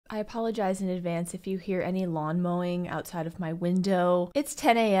I apologize in advance if you hear any lawn mowing outside of my window. It's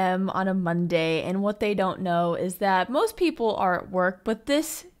 10 a.m. on a Monday, and what they don't know is that most people are at work, but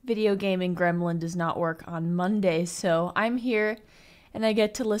this video gaming gremlin does not work on Mondays, so I'm here and I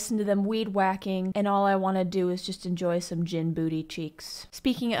get to listen to them weed whacking, and all I want to do is just enjoy some Jin booty cheeks.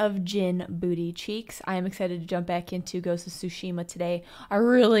 Speaking of Jin booty cheeks, I am excited to jump back into Ghost of Tsushima today. I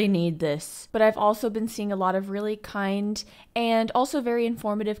really need this. But I've also been seeing a lot of really kind and also very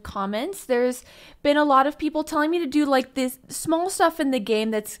informative comments. There's been a lot of people telling me to do like this small stuff in the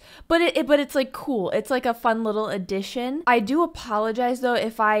game but it's like cool. It's like a fun little addition. I do apologize though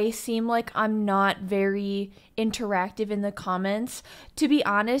if I seem like I'm not very interactive in the comments. To be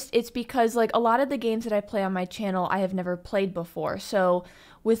honest, it's because like a lot of the games that I play on my channel I have never played before. So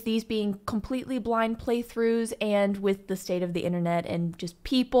with these being completely blind playthroughs and with the state of the internet and just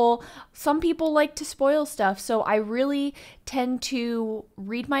people, some people like to spoil stuff. So I really tend to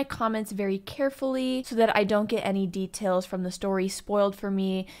read my comments very carefully so that I don't get any details from the story spoiled for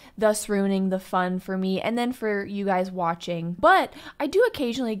me, thus ruining the fun for me and then for you guys watching. But I do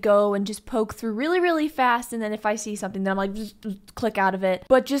occasionally go and just poke through really, really fast, and then if I see something, then I'm like, just click out of it.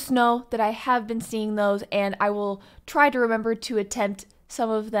 But just know that I have been seeing those, and I will try to remember to attempt some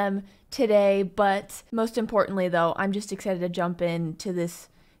of them today. But most importantly though, I'm just excited to jump into this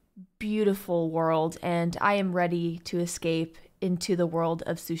beautiful world, and I am ready to escape into the world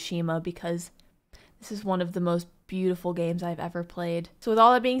of Tsushima because this is one of the most beautiful games I've ever played. So with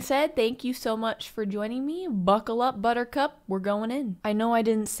all that being said, thank you so much for joining me. Buckle up, Buttercup. We're going in. I know I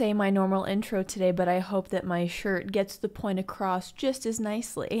didn't say my normal intro today, but I hope that my shirt gets the point across just as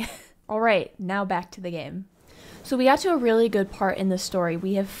nicely. Alright, now back to the game. So we got to a really good part in the story.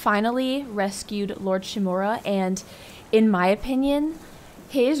 We have finally rescued Lord Shimura, and in my opinion,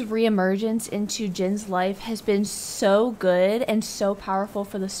 his reemergence into Jin's life has been so good and so powerful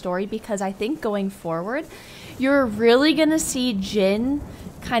for the story, because I think going forward, you're really gonna see Jin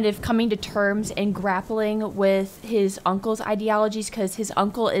kind of coming to terms and grappling with his uncle's ideologies, because his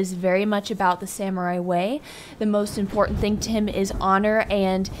uncle is very much about the samurai way. The most important thing to him is honor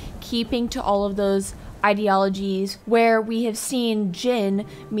and keeping to all of those ideologies, where we have seen Jin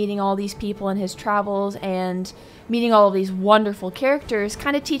meeting all these people in his travels and meeting all of these wonderful characters,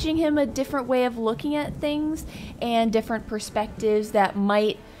 kind of teaching him a different way of looking at things and different perspectives that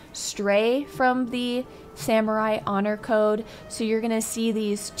might stray from the samurai honor code. So you're gonna see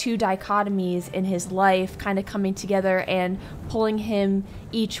these two dichotomies in his life kind of coming together and pulling him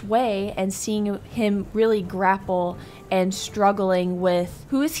each way, and seeing him really grapple and struggling with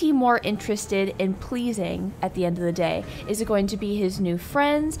who is he more interested in pleasing at the end of the day. Is it going to be his new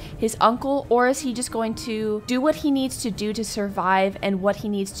friends, his uncle, or is he just going to do what he needs to do to survive and what he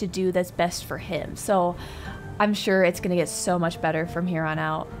needs to do that's best for him? So I'm sure it's gonna get so much better from here on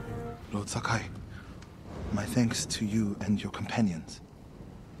out. Lord Sakai, my thanks to you and your companions.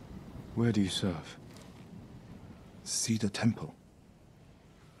 Where do you serve? Cedar Temple.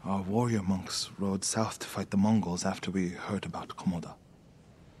 Our warrior monks rode south to fight the Mongols after we heard about Komoda.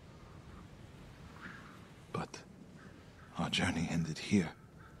 But our journey ended here.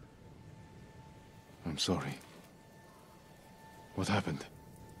 I'm sorry. What happened?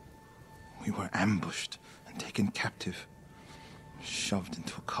 We were ambushed and taken captive, shoved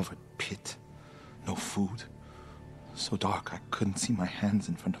into a covered pit. No food. So dark I couldn't see my hands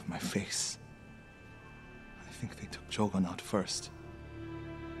in front of my face. I think they took Jogon out first.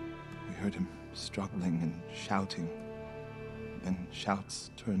 We heard him struggling and shouting. Then shouts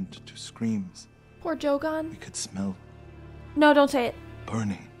turned to screams. Poor Jogon. We could smell No, don't say it.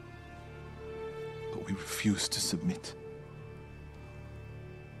 burning. But we refused to submit.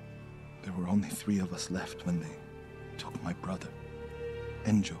 There were only 3 of us left when they took my brother,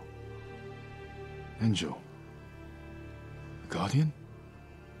 Enjo. Enjo? The Guardian?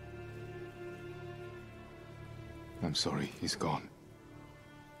 I'm sorry, he's gone.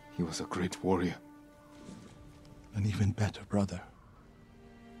 He was a great warrior. An even better brother.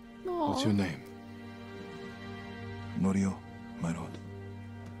 Aww. What's your name? Norio, my lord.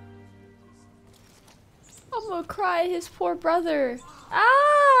 I'm gonna cry, his poor brother.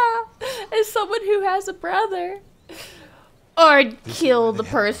 Ah! As someone who has a brother. Or kill the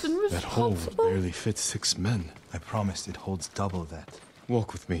person That hole responsible. barely fits 6 men. I promised it holds double that.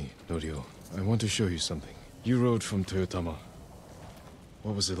 Walk with me, Norio. I want to show you something. You rode from Toyotama.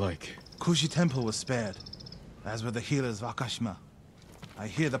 What was it like? Kushi Temple was spared, as were the healers of Akashima. I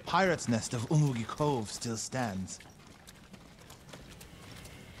hear the pirate's nest of Umugi Cove still stands.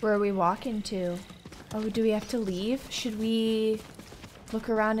 Where are we walking to? Oh, do we have to leave? Should we look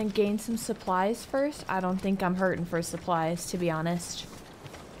around and gain some supplies first? I don't think I'm hurting for supplies, to be honest.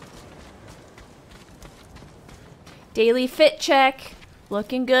 Daily fit check.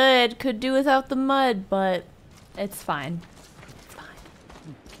 Looking good. Could do without the mud, but it's fine. It's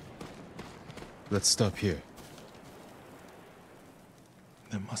fine. Let's stop here.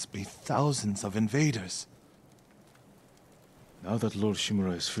 There must be thousands of invaders. Now that Lord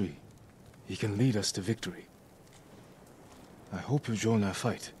Shimura is free, he can lead us to victory. I hope you join our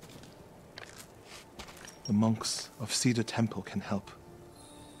fight. The monks of Cedar Temple can help.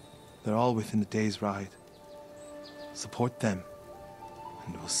 They're all within a day's ride. Support them,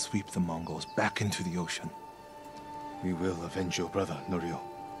 and we'll sweep the Mongols back into the ocean. We will avenge your brother, Norio.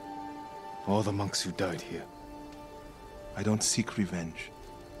 All the monks who died here. I don't seek revenge,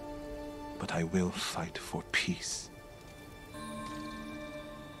 but I will fight for peace.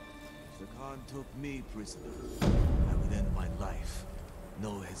 If the Khan took me prisoner, I would end my life.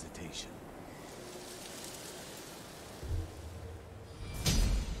 No hesitation.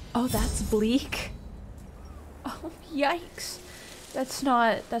 Oh, that's bleak. Oh, yikes. That's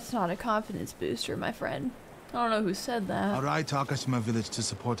not a confidence booster, my friend. I don't know who said that. I'll ride to Akashima village to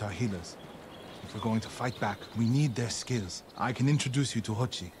support our healers. If we're going to fight back, we need their skills. I can introduce you to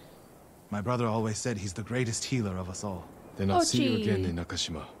Hochi. My brother always said he's the greatest healer of us all. Then I'll see you Hochi. again in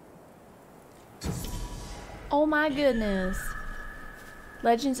Nakashima. Oh my goodness.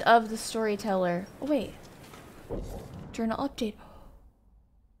 Legends of the Storyteller. Oh, wait. Journal update.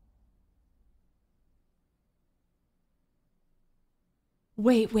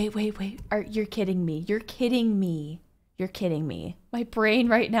 Wait. You're kidding me. You're kidding me. You're kidding me. My brain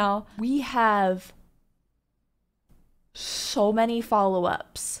right now. We have so many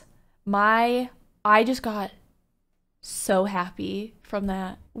follow-ups. I just got so happy from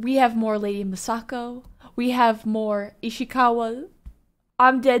that. We have more Lady Masako. We have more Ishikawa.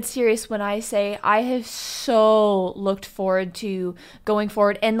 I'm dead serious when I say I have so looked forward to going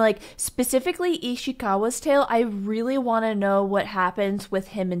forward. And like specifically Ishikawa's tale, I really want to know what happens with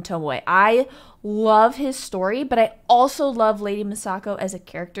him and Tomoe. I love his story, but I also love Lady Masako as a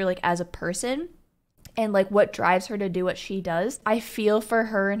character, like as a person. And like what drives her to do what she does. I feel for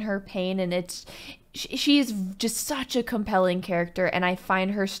her and her pain, and she's just such a compelling character, and I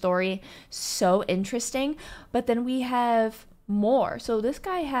find her story so interesting. But then we have more. So this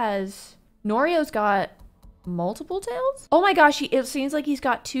guy Norio's got multiple tales? Oh my gosh, it seems like he's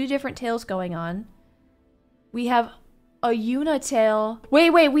got 2 different tales going on. We have a Yuna tale.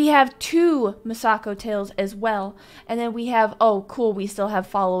 Wait, we have 2 Masako tales as well. And then we have, oh cool, we still have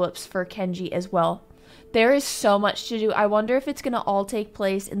follow-ups for Kenji as well. There is so much to do. I wonder if it's going to all take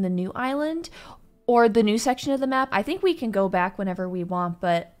place in the new island or the new section of the map. I think we can go back whenever we want,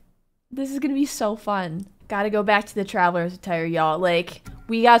 but this is going to be so fun. Gotta go back to the Traveler's Attire, y'all. Like,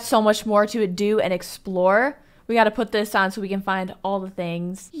 we got so much more to do and explore. We gotta put this on so we can find all the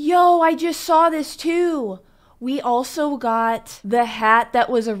things. Yo, I just saw this too. We also got the hat that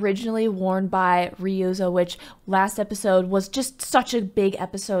was originally worn by Ryuzo, which last episode was just such a big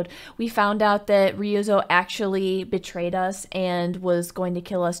episode. We found out that Ryuzo actually betrayed us and was going to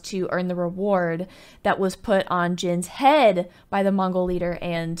kill us to earn the reward that was put on Jin's head by the Mongol leader.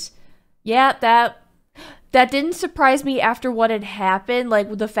 And yeah, that didn't surprise me after what had happened,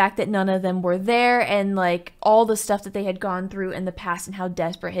 like the fact that none of them were there and like all the stuff that they had gone through in the past and how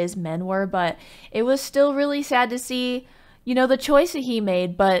desperate his men were. But it was still really sad to see, you know, the choice that he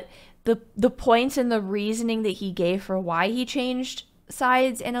made, but the points and the reasoning that he gave for why he changed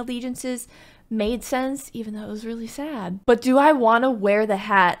sides and allegiances made sense, even though it was really sad. But do I want to wear the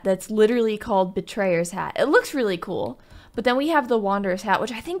hat that's literally called Betrayer's Hat? It looks really cool. But then we have the Wanderer's hat,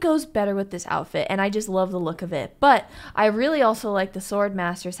 which I think goes better with this outfit, and I just love the look of it. But I really also like the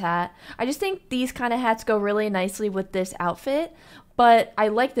Swordmaster's hat. I just think these kind of hats go really nicely with this outfit. But I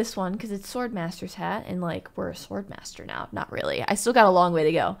like this one because it's Swordmaster's hat, and like we're a Swordmaster now. Not really. I still got a long way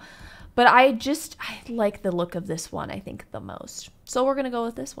to go. But I like the look of this one, I think, the most. So we're going to go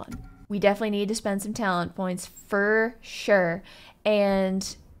with this one. We definitely need to spend some talent points for sure.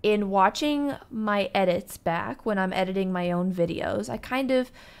 And in watching my edits back when I'm editing my own videos, I kind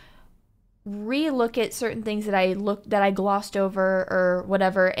of re-look at certain things that I glossed over or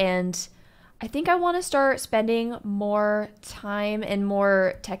whatever, and I think I want to start spending more time and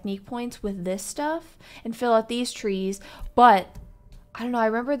more technique points with this stuff and fill out these trees. But I don't know, I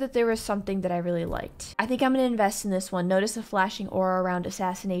remember that there was something that I really liked. I think I'm going to invest in this one. Notice a flashing aura around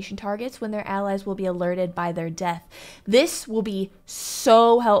assassination targets when their allies will be alerted by their death. This will be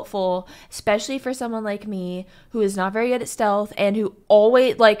so helpful, especially for someone like me who is not very good at stealth and who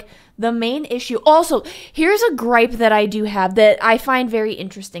always, like, The main issue, also, here's a gripe that I do have that I find very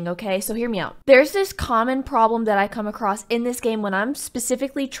interesting, okay? So hear me out. There's this common problem that I come across in this game when I'm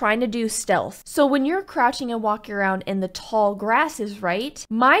specifically trying to do stealth. So when you're crouching and walking around in the tall grasses, right?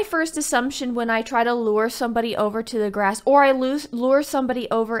 My first assumption when I try to lure somebody over to the grass, or I lure somebody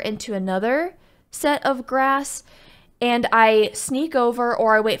over into another set of grass, and I sneak over,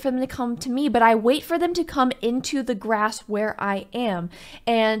 or I wait for them to come to me, but I wait for them to come into the grass where I am.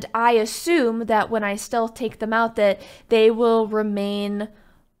 And I assume that when I stealth take them out, that they will remain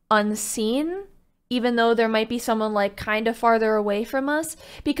unseen, even though there might be someone like kind of farther away from us.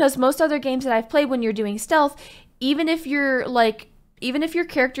 Because most other games that I've played, when you're doing stealth, even if your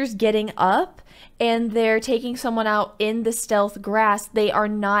character's getting up and they're taking someone out in the stealth grass, they are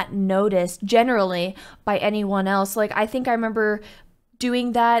not noticed generally by anyone else. Like, I think I remember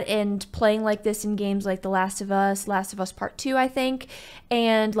doing that and playing like this in games like The Last of Us Part 2, I think,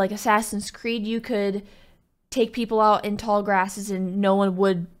 and like Assassin's Creed. You could take people out in tall grasses and no one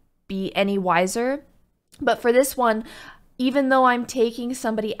would be any wiser. But for this one, even though I'm taking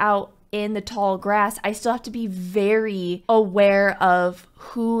somebody out in the tall grass, I still have to be very aware of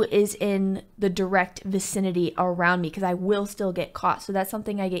who is in the direct vicinity around me, because I will still get caught. So that's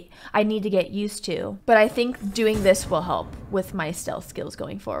something I need to get used to. But I think doing this will help with my stealth skills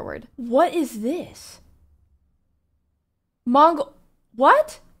going forward. What is this?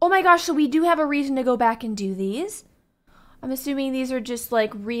 What? Oh my gosh, so we do have a reason to go back and do these. I'm assuming these are just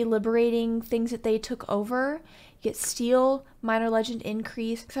like re-liberating things that they took over. Get steel, minor legend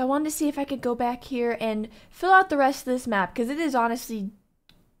increase. So I wanted to see if I could go back here and fill out the rest of this map, because it is honestly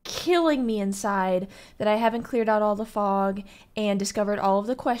killing me inside that I haven't cleared out all the fog and discovered all of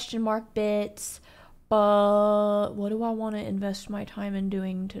the question mark bits. But what do I want to invest my time in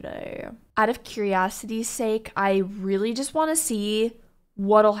doing today? Out of curiosity's sake, I really just want to see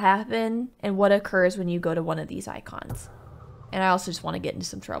what'll happen and what occurs when you go to one of these icons. And I also just want to get into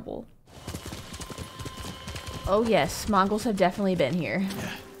some trouble. Oh yes, Mongols have definitely been here.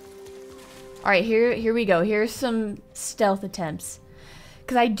 Alright, here we go. Here's some stealth attempts.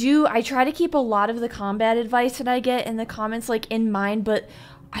 Because I try to keep a lot of the combat advice that I get in the comments like in mind, but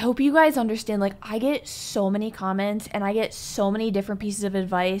I hope you guys understand, like, I get so many comments and I get so many different pieces of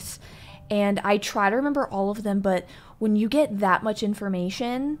advice, and I try to remember all of them, but when you get that much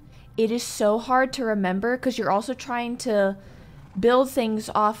information, it is so hard to remember, because you're also trying to build things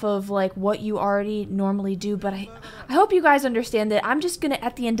off of like what you already normally do. But I hope you guys understand that I'm just gonna,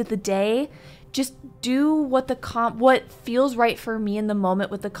 at the end of the day, just do what feels right for me in the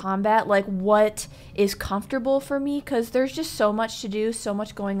moment with the combat, like what is comfortable for me, because there's just so much to do, so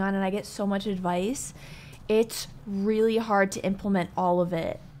much going on, and I get so much advice. It's really hard to implement all of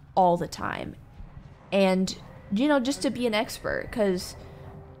it all the time, and you know, just to be an expert, because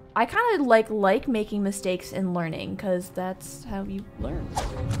I kind of like making mistakes and learning, because that's how you learn.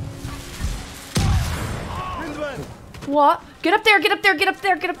 What? Get up there, get up there, get up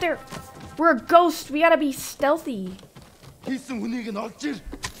there, get up there! We're a ghost, we gotta be stealthy.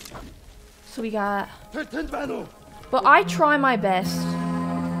 So we got... But I try my best.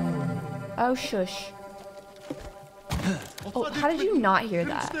 Oh, shush. Oh, how did you not hear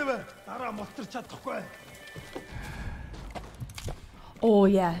that? Oh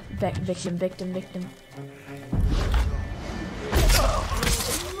yeah, victim.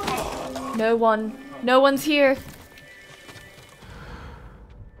 No one's here.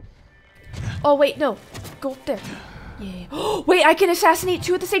 Oh wait, no, go up there. Yeah. Wait, I can assassinate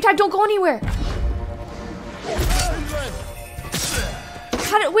two at the same time. Don't go anywhere.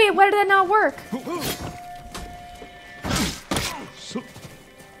 Wait, why did that not work?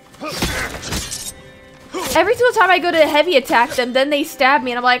 Every single time I go to heavy attack them, then they stab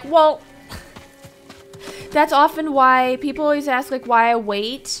me, and I'm like, well, that's often why people always ask like why I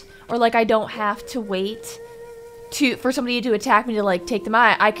wait, or like I don't have to wait for somebody to attack me to like take them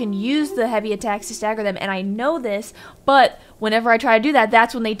out. I can use the heavy attacks to stagger them, and I know this, but whenever I try to do that,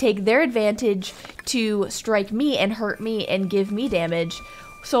 that's when they take their advantage to strike me and hurt me and give me damage.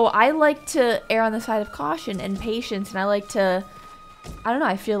 So I like to err on the side of caution and patience, and I like to, I don't know,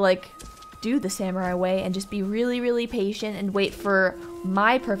 I feel like do the samurai way and just be really, really patient and wait for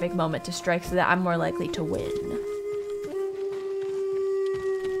my perfect moment to strike so that I'm more likely to win.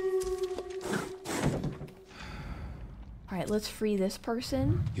 Alright, let's free this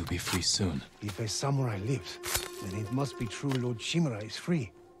person. You'll be free soon. If a samurai lives, then it must be true Lord Shimura is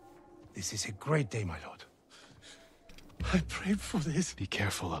free. This is a great day, my lord. I prayed for this. Be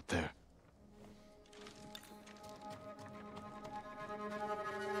careful up there.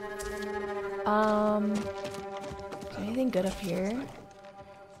 Is there anything good up here?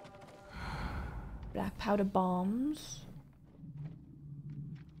 Black powder bombs.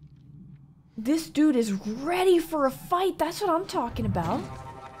 This dude is ready for a fight. That's what I'm talking about.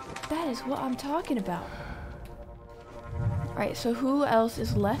 That is what I'm talking about. Alright, so who else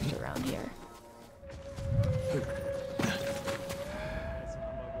is left around here?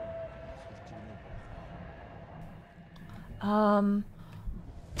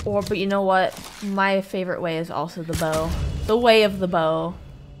 But you know what? My favorite way is also the bow. The way of the bow.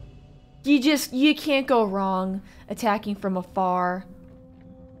 You can't go wrong attacking from afar.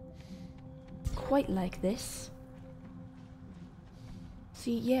 Quite like this.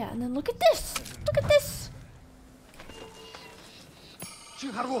 See, yeah, and then look at this! Look at this!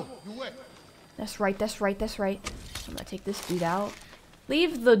 That's right, that's right, that's right. I'm gonna take this dude out.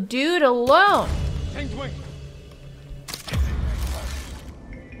 Leave the dude alone!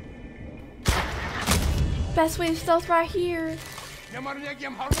 Best way to stealth right here.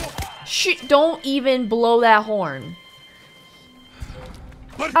 Shit, don't even blow that horn.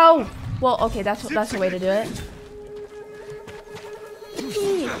 Oh! Well, okay, that's the way to do it.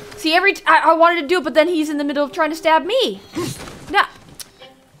 See, I wanted to do it, but then he's in the middle of trying to stab me. No.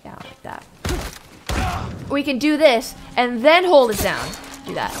 Yeah, like that. We can do this, and then hold it down.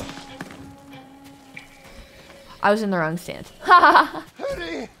 Do that. I was in the wrong stance.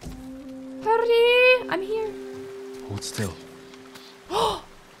 Hurry! Hurry! I'm here. Hold still. Oh,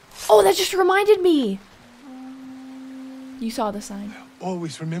 that just reminded me. You saw the sign.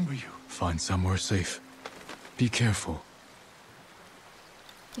 Always remember you. Find somewhere safe. Be careful.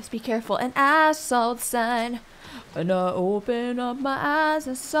 Just be careful. And I saw the sign. And I opened up my eyes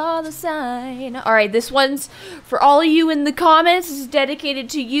and saw the sign. Alright, this one's for all of you in the comments. This is dedicated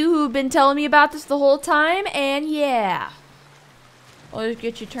to you who've been telling me about this the whole time. And yeah. I'll just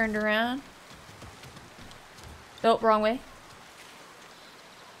get you turned around. Nope, wrong way.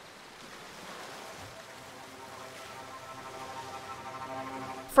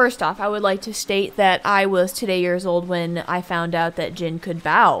 First off, I would like to state that I was today years old when I found out that Jin could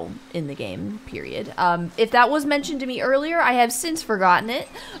bow in the game, period. If that was mentioned to me earlier, I have since forgotten it,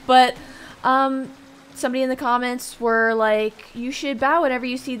 but somebody in the comments were like, you should bow whenever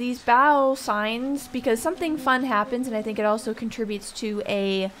you see these bow signs because something fun happens, and I think it also contributes to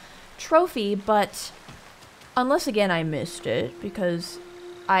a trophy, but unless again I missed it because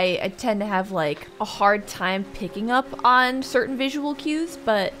I tend to have like a hard time picking up on certain visual cues,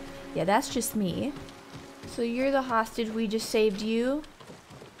 but yeah, that's just me. So you're the hostage, we just saved you.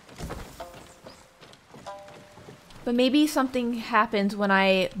 But maybe something happens when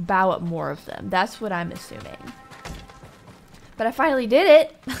I bow up more of them. That's what I'm assuming. But I finally did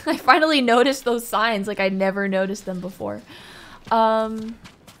it. I finally noticed those signs like I'd never noticed them before. Gotta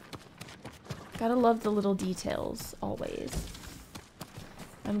love the little details, always.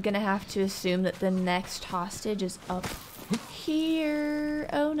 I'm gonna have to assume that the next hostage is up here.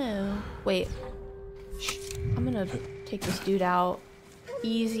 Oh no. Wait. Shh. I'm gonna take this dude out.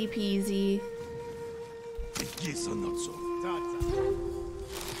 Easy peasy.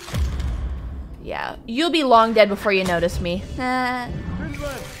 Yeah, you'll be long dead before you notice me.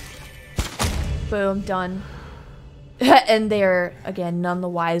 Boom, done. And they're, again, none the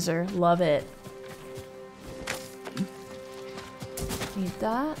wiser. Love it. Need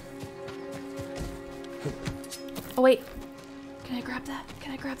that. Oh wait, can I grab that?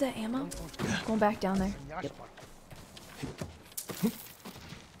 Can I grab that ammo? Going back down there. Yep.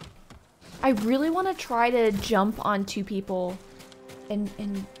 I really want to try to jump on two people and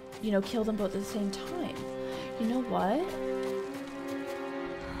you know, kill them both at the same time. You know what?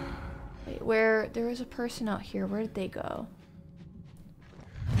 Wait, where there was a person out here. Where did they go?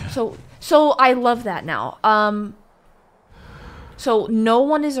 So I love that now. So no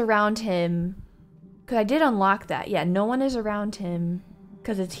one is around him, because I did unlock that. Yeah, no one is around him,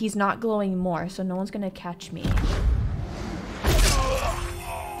 because he's not glowing more, so no one's going to catch me.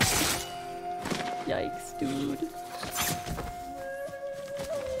 Yikes, dude.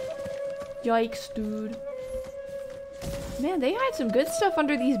 Yikes, dude. Man, they hide some good stuff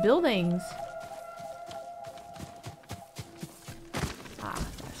under these buildings. Ah,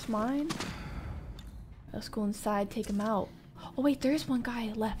 that's mine. Let's go inside, take him out. Oh wait, there is one guy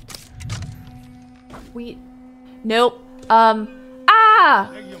left. Nope.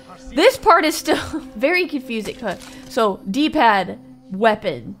 This part is still very confusing. So, D-pad,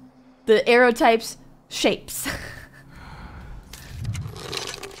 weapon. The arrow types, shapes.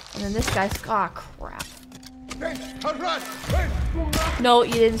 And then this guy's, aw, crap. No,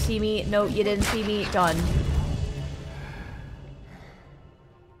 you didn't see me. No, you didn't see me. Done.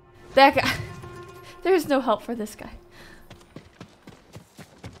 That guy. There's no help for this guy.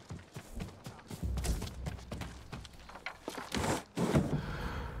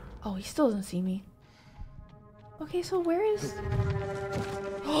 he still doesn't see me. Okay, so where is...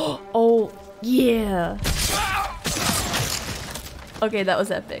 Oh, yeah. Okay, that was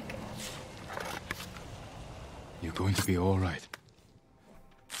epic. You're going to be all right.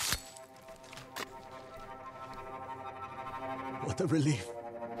 What a relief.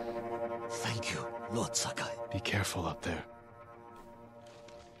 Thank you, Lord Sakai. Be careful out there.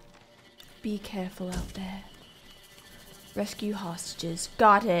 Be careful out there. Rescue hostages.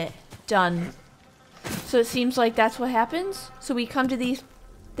 Got it. Done. So it seems like that's what happens. So we come to these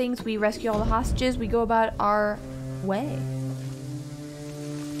things, we rescue all the hostages, we go about our way.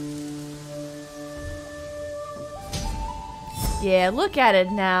 Yeah, look at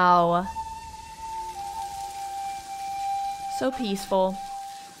it now. So peaceful.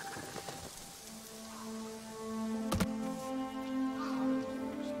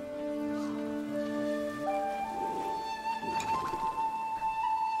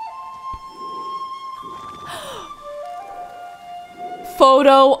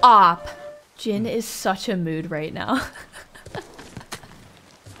 Photo op. Jin is such a mood right now.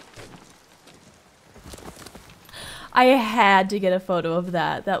 I had to get a photo of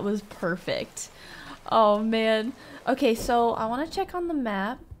that. That was perfect. Oh man. Okay, so I want to check on the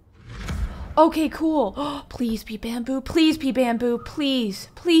map. Okay, cool. Please be bamboo. Please be bamboo. Please.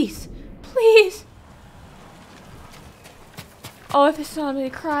 Please. Please. Oh, if it's not, I'm gonna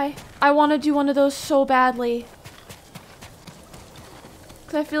cry. I want to do one of those so badly.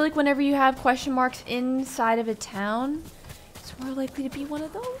 Because I feel like whenever you have question marks inside of a town, it's more likely to be one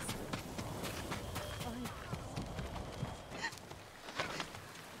of those.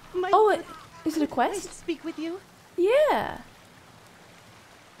 Is it a quest? Nice to speak with you. Yeah.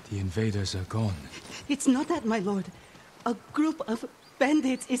 The invaders are gone. It's not that, my lord. A group of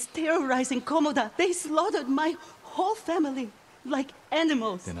bandits is terrorizing Komoda. They slaughtered my whole family like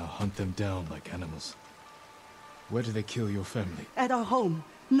animals. Then I'll hunt them down like animals. Where did they kill your family? At our home,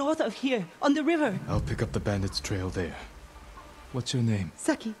 north of here, on the river. I'll pick up the bandits' trail there. What's your name?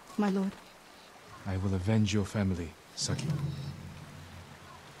 Saki, my lord. I will avenge your family, Saki.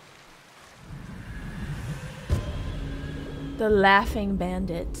 The laughing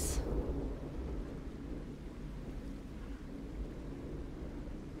bandits.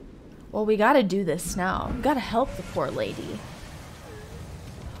 Well, we gotta do this now. We gotta help the poor lady.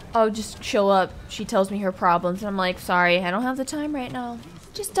 Oh, just show up. She tells me her problems, and I'm like, sorry, I don't have the time right now.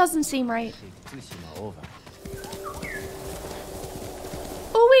 Just doesn't seem right.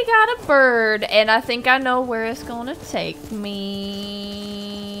 Oh, we got a bird, and I think I know where it's gonna take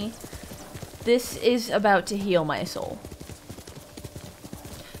me. This is about to heal my soul.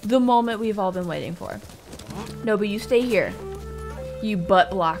 The moment we've all been waiting for. No, but you stay here. You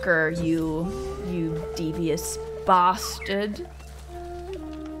butt blocker, you devious bastard.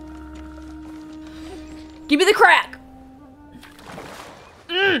 Give me the crack!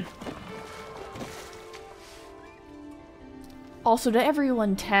 Also, to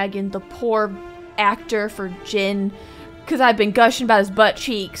everyone tagging the poor actor for Jin, because I've been gushing about his butt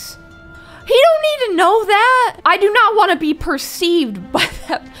cheeks. He don't need to know that. I do not want to be perceived by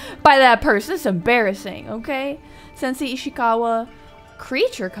that person. It's embarrassing, okay? Sensei Ishikawa,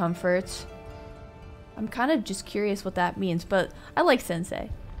 creature comforts. I'm kind of just curious what that means, but I like Sensei.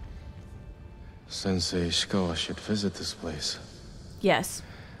 Sensei Ishikawa should visit this place. Yes.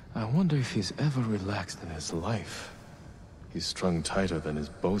 I wonder if he's ever relaxed in his life. He's strung tighter than his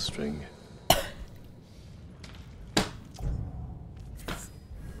bowstring.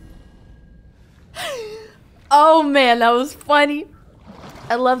 Oh man, that was funny.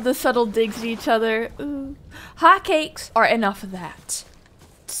 I love the subtle digs at each other. Ooh. Hotcakes are enough of that.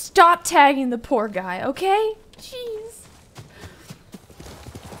 Stop tagging the poor guy, okay? Jeez.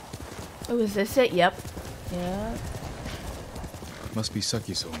 Oh, is this it? Yep. Yeah. Must be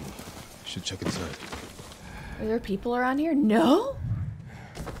Saki's home. Should check inside. Are there people around here? No?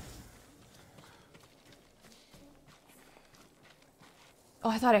 Oh,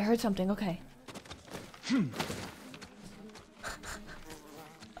 I thought I heard something. Okay.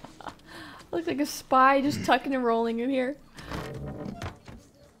 Looks like a spy just tucking and rolling in here.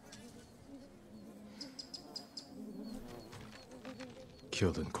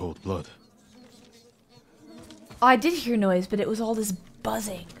 Killed in cold blood. Oh, I did hear noise, but it was all this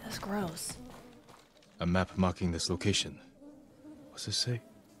buzzing. That's gross. A map marking this location. What's it say?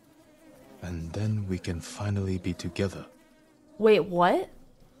 And then we can finally be together. Wait, what?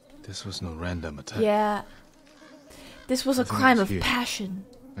 This was no random attack. Yeah. This was a I think crime it of was here. passion.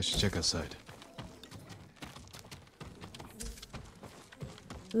 I should check outside.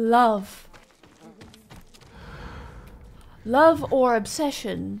 Love. Love or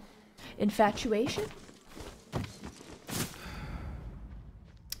obsession. infatuation?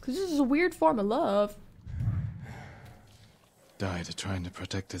 Because this is a weird form of love. Died trying to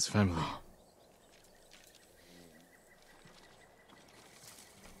protect his family.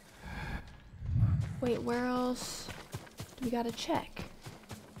 Wait, where else do we gotta check?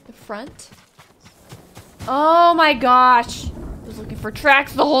 The front? Oh my gosh! I was looking for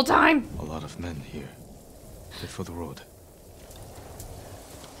tracks the whole time! A lot of men here. Head for the road.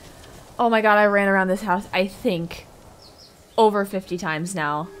 Oh my god, I ran around this house, I think, over 50 times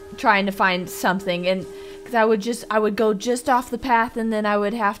now, trying to find something, and because I would go just off the path, and then I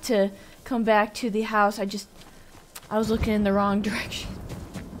would have to come back to the house. I was looking in the wrong direction.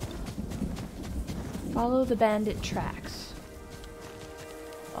 Follow the bandit tracks.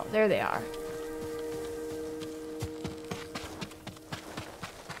 Oh, there they are.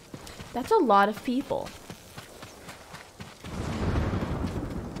 That's a lot of people.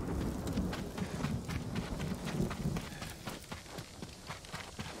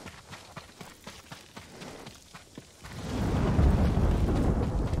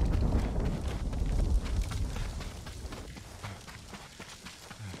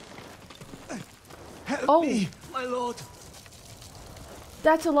 Help me, my lord.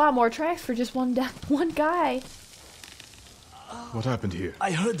 That's a lot more tracks for just one guy. What happened here?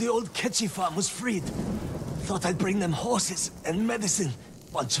 I heard the old Ketchy farm was freed. Thought I'd bring them horses and medicine.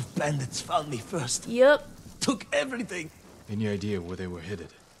 Bunch of bandits found me first. Yep. Took everything. Any idea where they were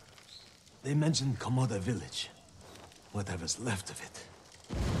headed? They mentioned Komoda village. Whatever's left of it.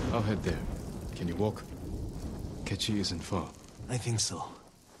 I'll head there. Can you walk? Ketchy isn't far. I think so.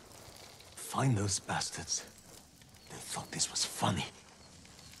 Find those bastards. They thought this was funny.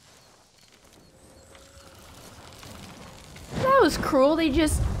 That was cruel. They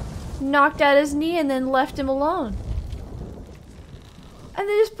just knocked out his knee and then left him alone. And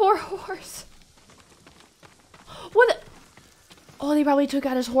then his poor horse. What the? Oh, they probably took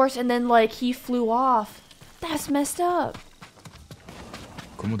out his horse and then, like, he flew off. That's messed up.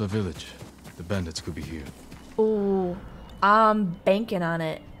 Komoda village. The bandits could be here. Ooh, I'm banking on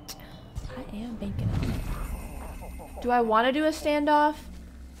it. I am banking on it. Do I want to do a standoff?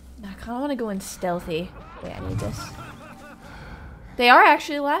 No, I kind of want to go in stealthy. Wait, I need this. They are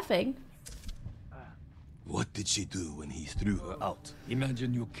actually laughing. What did she do when he threw her out?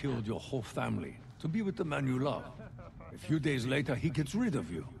 Imagine you killed your whole family to be with the man you love. A few days later, he gets rid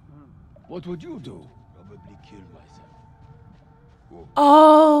of you. What would you do? Probably kill myself.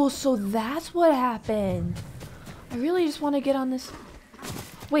 Oh, so that's what happened. I really just want to get on this.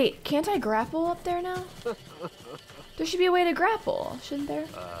 Wait, can't I grapple up there now? There should be a way to grapple, shouldn't there?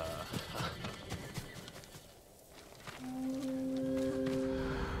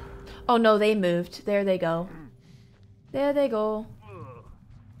 Oh no, they moved. There they go. There they go.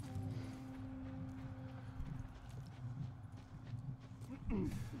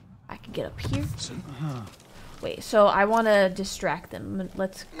 I can get up here. Wait, so I want to distract them.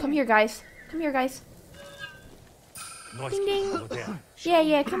 Let's come here, guys. Come here, guys. Ding ding.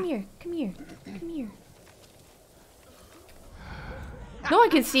 Yeah, come here. Come here. Come here. No one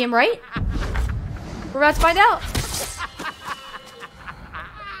can see him, right? We're about to find out.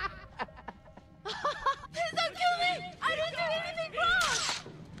 Please don't kill me! I don't do anything wrong!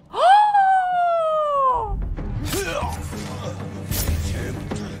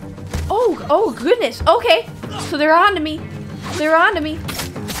 Oh goodness. Okay. So they're on to me. They're on to me.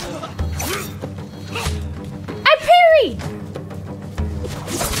 I parried!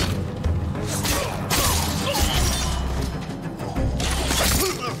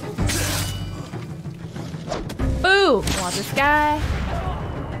 Boo! Want this guy?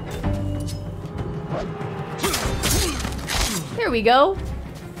 There we go.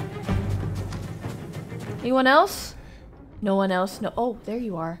 Anyone else? No one else? No. Oh, there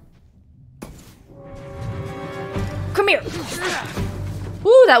you are. Come here.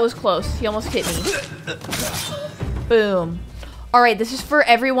 Ooh, that was close. He almost hit me. Boom. Alright, this is for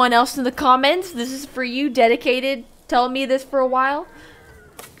everyone else in the comments. This is for you, dedicated, telling me this for a while.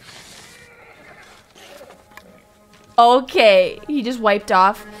 Okay, he just wiped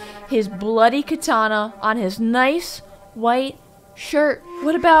off his bloody katana on his nice white shirt.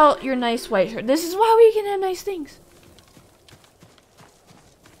 What about your nice white shirt? This is why we can have nice things.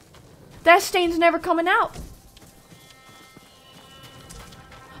 That stain's never coming out.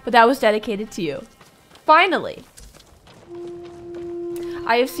 But that was dedicated to you. Finally.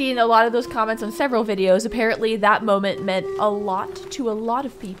 I have seen a lot of those comments on several videos. Apparently that moment meant a lot to a lot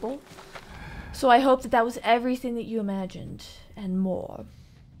of people. So I hope that that was everything that you imagined and more.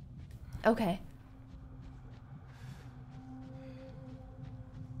 Okay.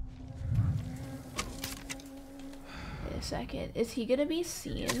 a second. Is he gonna be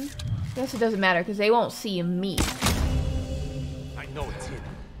seen? I guess it doesn't matter because they won't see me. I know it's him.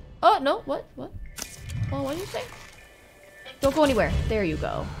 Oh, no. What? What? Oh, what did you say? Don't go anywhere. There you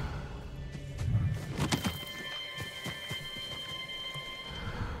go.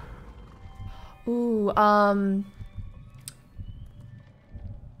 Ooh,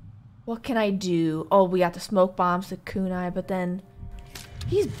 what can I do? Oh, we got the smoke bombs, the kunai, but then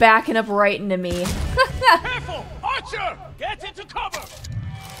he's backing up right into me. Careful! Archer! Get into cover!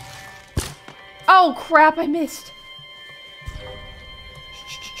 Oh, crap, I missed.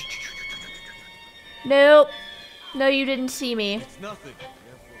 Nope. No, you didn't see me. It's nothing.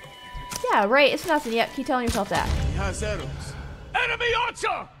 Yeah, right, it's nothing. Yep, keep telling yourself that. He has arrows. Enemy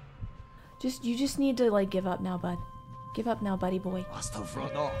archer! You just need to, like, give up now, bud. Give up now, buddy boy. Must have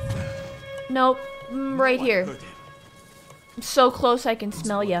run off. Nope. Right No one here. heard him. I'm so close I can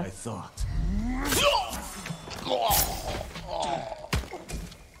smell you. I thought.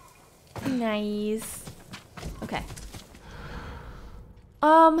 Nice. Okay.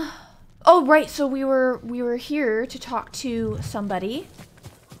 Oh right, so we were here to talk to somebody.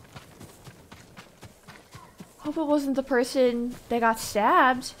 Hope it wasn't the person that got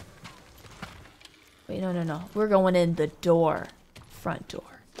stabbed. Wait, no. We're going in the door. Front door.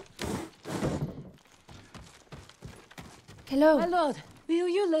 Hello. My lord, will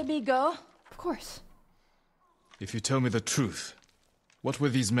you let me go? Of course. If you tell me the truth, what were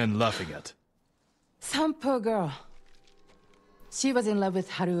these men laughing at? Some poor girl. She was in love with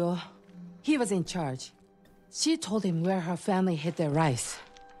Haruo. He was in charge. She told him where her family hid their rice.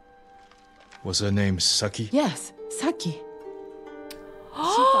 Was her name Saki? Yes, Saki. She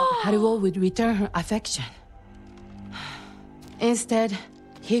thought Haruo would return her affection. Instead,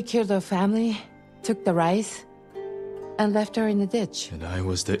 he killed her family, took the rice, and left her in the ditch. And I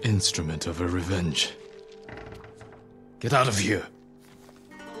was the instrument of her revenge. Get out of here!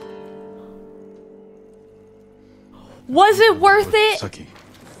 Was it worth it? Saki.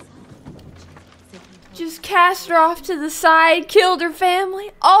 Just cast her off to the side, killed her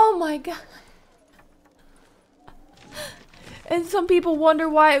family. Oh my god. And some people wonder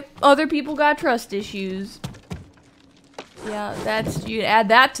why other people got trust issues. Yeah, you add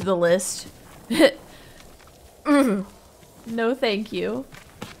that to the list. No thank you.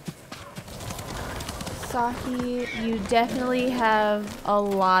 Saki, you definitely have a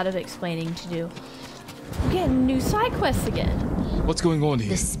lot of explaining to do. I'm getting new side quests again. What's going on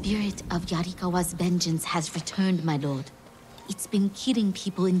here? The spirit of Yarikawa's vengeance has returned, my lord. It's been killing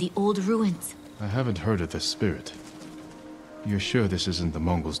people in the old ruins. I haven't heard of this spirit. You're sure this isn't the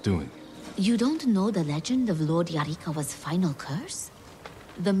Mongols' doing? You don't know the legend of Lord Yarikawa's final curse?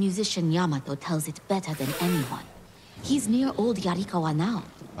 The musician Yamato tells it better than anyone. He's near old Yarikawa now.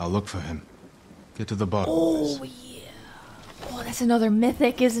 I'll look for him. Get to the bottom of this. Oh yeah. Oh, that's another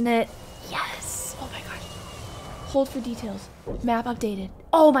mythic, isn't it? Yes. Oh my gosh. Hold for details. Map updated.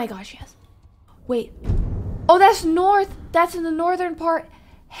 Oh my gosh, yes. Wait. Oh, that's north. That's in the northern part.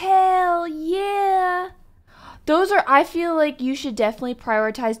 Hell yeah. Those are, I feel like you should definitely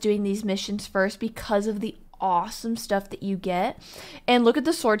prioritize doing these missions first because of the awesome stuff that you get. And look at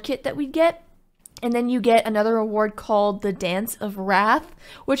the sword kit that we get. And then you get another reward called the Dance of Wrath,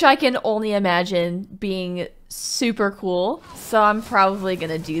 which I can only imagine being super cool. So I'm probably going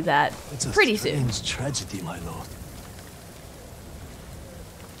to do that pretty soon. It's a strange tragedy, my lord.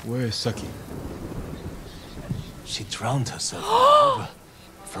 Where is Saki? She drowned herself in the river.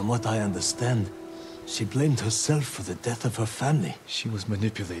 From what I understand, she blamed herself for the death of her family. She was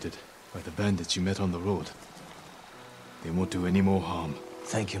manipulated by the bandits you met on the road. They won't do any more harm.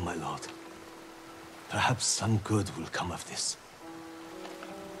 Thank you, my lord. Perhaps some good will come of this.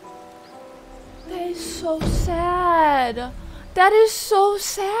 That is so sad. That is so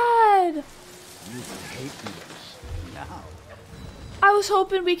sad. I was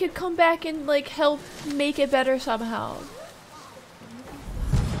hoping we could come back and like help make it better somehow.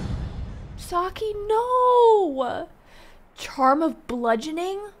 Saki, no! Charm of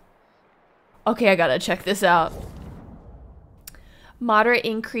bludgeoning? Okay, I gotta check this out. Moderate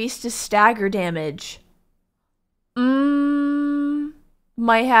increase to stagger damage.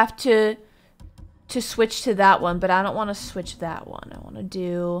 Might have to switch to that one, but I don't want to switch that one. I'm gonna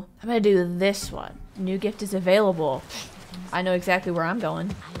do this one. New gift is available. I know exactly where I'm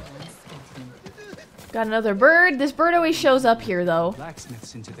going. Got another bird. This bird always shows up here though.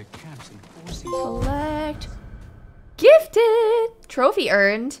 Blacksmiths into the camps and Collect. Gifted! Trophy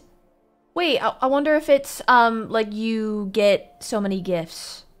earned. Wait, I wonder if it's, like you get so many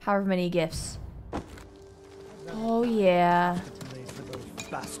gifts. However many gifts. Oh, yeah.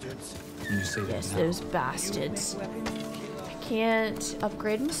 bastards. Yes, those bastards. can't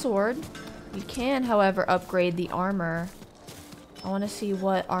upgrade my sword. You can, however, upgrade the armor. I want to see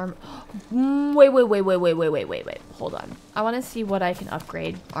what armor... Wait. Hold on. I want to see what I can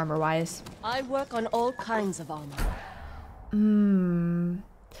upgrade armor-wise. I work on all kinds of armor.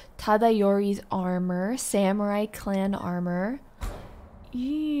 Tadayori's armor. Samurai clan armor.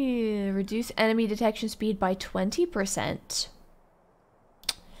 Reduce enemy detection speed by 20%.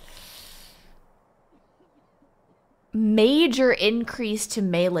 Major increase to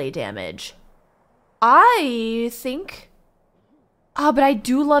melee damage. I think... but I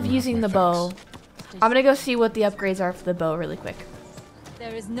do love using the bow. I'm gonna go see what the upgrades are for the bow really quick.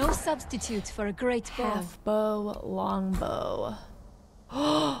 There is no substitute for a great bow. Half bow, long bow.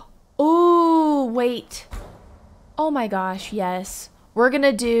 Ooh, wait. Oh my gosh, yes. I'm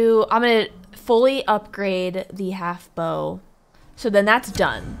gonna fully upgrade the half bow. So then that's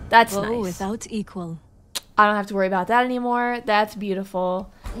done. That's bow nice. Without equal. I don't have to worry about that anymore. That's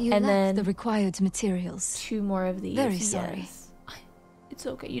beautiful. You and lack then the required materials. 2 more of these. Very sorry. Yes. It's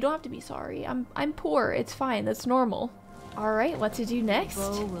okay. You don't have to be sorry. I'm poor. It's fine. That's normal. All right, what to do next? The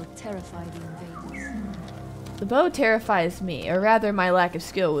bow will terrify the invaders. The bow terrifies me, or rather my lack of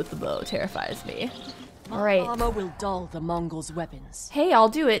skill with the bow terrifies me. All right. Armor will dull the Mongols' weapons. Hey, I'll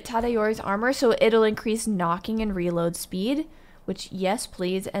do it. Tadayori's armor, so it'll increase knocking and reload speed, which yes,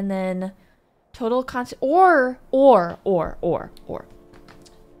 please, and then total constant or.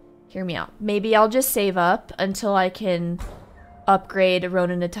 Hear me out. Maybe I'll just save up until I can upgrade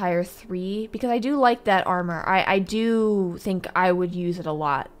Ronin Attire 3 because I do like that armor. I do think I would use it a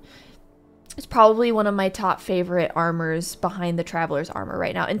lot. It's probably one of my top favorite armors behind the Traveler's armor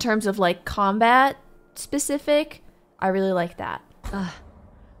right now. In terms of like combat specific, I really like that.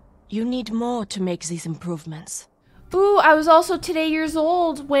 You need more to make these improvements. Ooh, I was also today years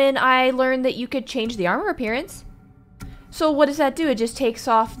old when I learned that you could change the armor appearance. So what does that do? It just takes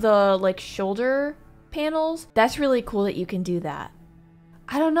off the like shoulder panels. That's really cool that you can do that.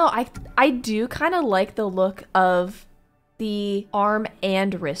 I don't know. I do kind of like the look of the arm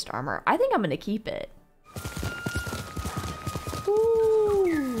and wrist armor. I think I'm gonna keep it.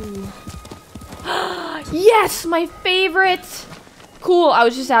 Ooh. Yes, my favorite. Cool. I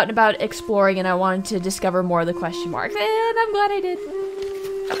was just out and about exploring and I wanted to discover more of the question marks, and I'm glad I did.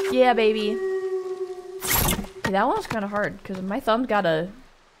 Yeah, baby. Okay, that one was kind of hard because my thumb's gotta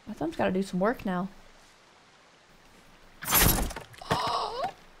do some work now.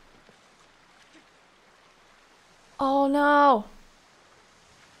 Oh no.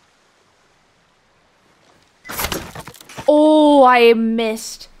 Oh, I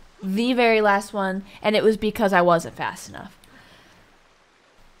missed the very last one, and it was because I wasn't fast enough.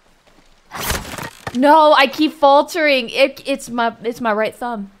 No, I keep faltering. It's my right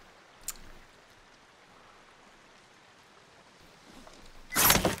thumb.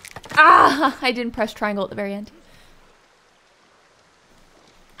 Ah, I didn't press triangle at the very end.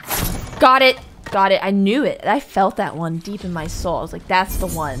 Got it. Got it. I knew it. I felt that one deep in my soul. I was like, that's the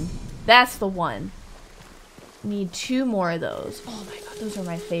one. That's the one. Need 2 more of those. Oh my god, those are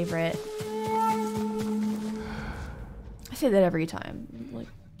my favorite. I say that every time. Like,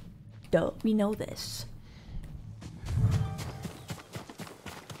 duh, we know this.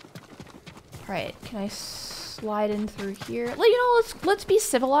 Alright, can I slide in through here? Well, you know, let's be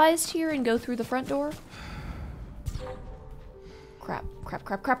civilized here and go through the front door. Crap, crap,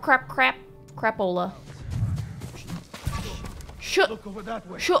 crap, crap, crap, crap. Crapola. Shut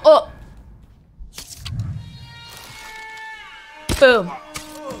up. Boom.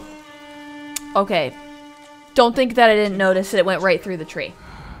 Okay. Don't think that I didn't notice that it went right through the tree.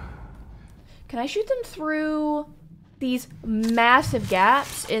 Can I shoot them through these massive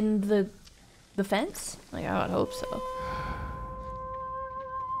gaps in the fence? Like, I would hope so.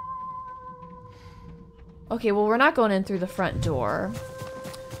 Okay, well, we're not going in through the front door.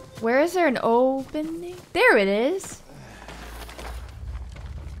 Where is there an opening? There it is.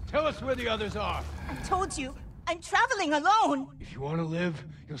 Tell us where the others are. I told you, I'm traveling alone. If you want to live,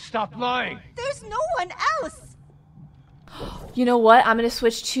 you'll stop lying. There's no one else. You know what? I'm going to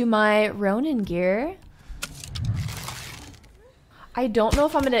switch to my Ronin gear. I don't know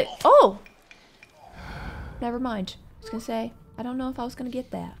if I'm going to... Oh! Never mind. I was going to say, I don't know if I was going to get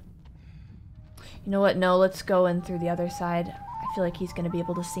that. You know what? No, let's go in through the other side. I feel like he's going to be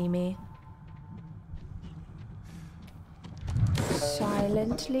able to see me.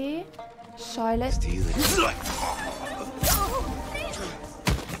 Silently. Silent.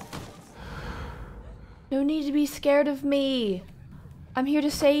 No need to be scared of me. I'm here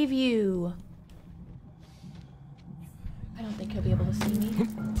to save you. I don't think he'll be able to see me.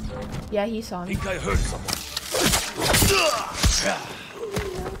 Yeah, he saw me. I think I heard someone.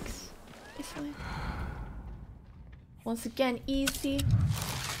 It's fine. Once again, easy.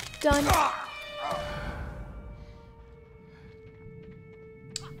 Done.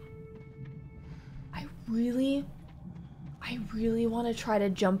 I really want to try to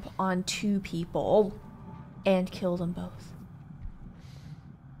jump on 2 people and kill them both.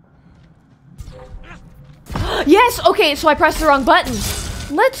 Yes! Okay, so I pressed the wrong button.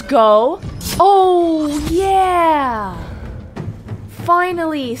 Let's go. Oh, yeah.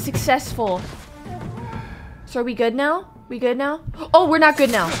 Finally, successful. So are we good now? We good now? Oh, we're not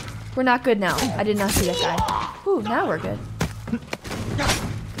good now. We're not good now. I did not see that guy. Ooh, now we're good.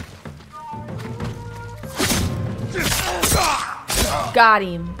 Got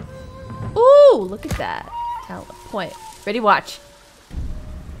him. Ooh, look at that. Talent point. Ready, watch.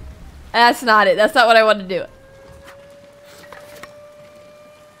 That's not it. That's not what I wanted to do.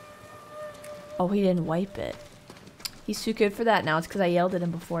 Oh, he didn't wipe it. He's too good for that now. It's because I yelled at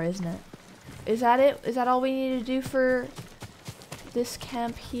him before, isn't it? Is that it? Is that all we need to do for this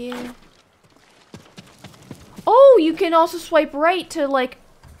camp here? Oh, you can also swipe right to, like,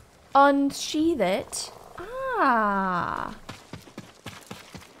 unsheath it. Ah.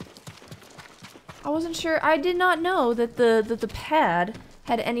 I wasn't sure. I did not know that the pad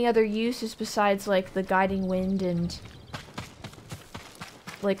had any other uses besides, like, the guiding wind and,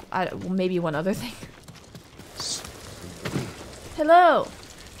 like, well, maybe one other thing. Hello.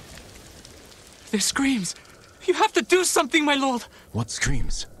 Their screams. You have to do something, my lord. What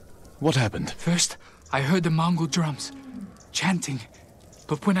screams? What happened? First, I heard the Mongol drums, chanting.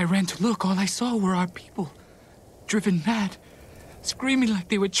 But when I ran to look, all I saw were our people, driven mad, screaming like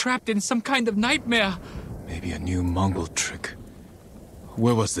they were trapped in some kind of nightmare. Maybe a new Mongol trick.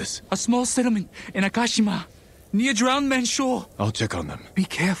 Where was this? A small settlement in Akashima, near Drowned Man's Shore. I'll check on them. Be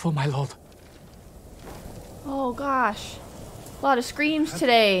careful, my lord. Oh gosh. A lot of screams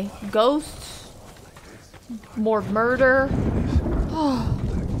today. Ghosts. More murder.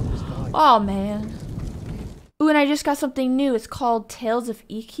 Oh man. Ooh, and I just got something new. It's called Tales of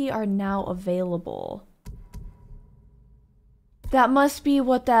Iki are now available. That must be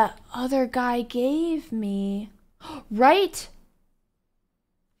what that other guy gave me. Right?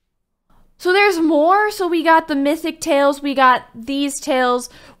 So there's more? So we got the mythic tales, we got these tales,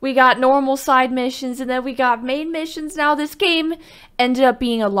 we got normal side missions, and then we got main missions. Now this game ended up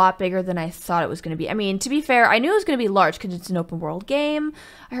being a lot bigger than I thought it was going to be. I mean, to be fair, I knew it was going to be large because it's an open world game.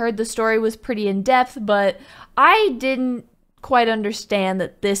 I heard the story was pretty in-depth, but I didn't quite understand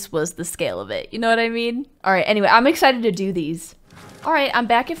that this was the scale of it. You know what I mean? Alright, anyway, I'm excited to do these. Alright, I'm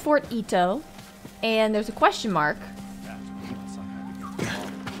back at Fort Ito, and there's a question mark.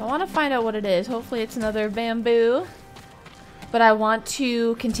 I want to find out what it is. Hopefully it's another bamboo. But I want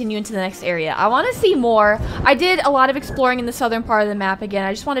to continue into the next area. I want to see more. I did a lot of exploring in the southern part of the map again.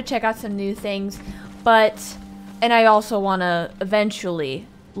 I just want to check out some new things. And I also want to eventually,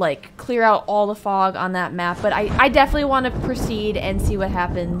 like, clear out all the fog on that map. But I definitely want to proceed and see what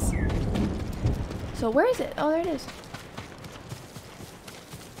happens. So where is it? Oh, there it is.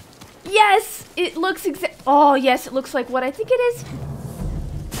 Yes! It looks oh, yes, it looks like what I think it is.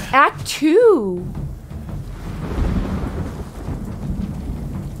 Act 2.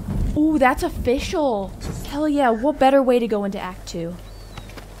 Ooh, that's official. Hell yeah, what better way to go into Act 2?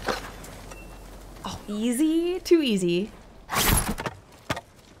 Oh, easy? Too easy.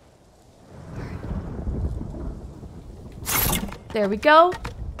 There we go.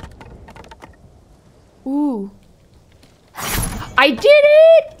 Ooh. I did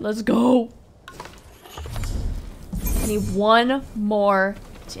it! Let's go. I need one more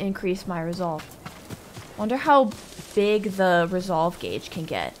to increase my resolve. Wonder how big the resolve gauge can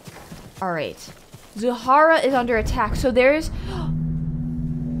get. Alright. Zuhara is under attack. So there's...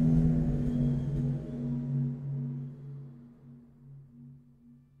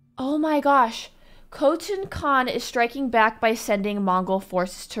 Oh my gosh. Khotun Khan is striking back by sending Mongol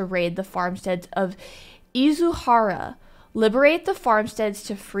forces to raid the farmsteads of Izuhara. Liberate the farmsteads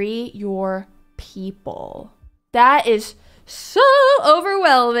to free your people. That is so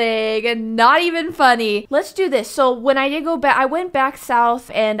overwhelming and not even funny. Let's do this. So when I did go back, I went back south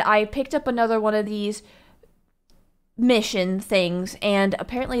and I picked up another one of these mission things, and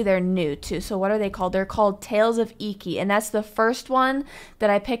apparently they're new too. So what are they called? They're called Tales of Iki, and that's the first one that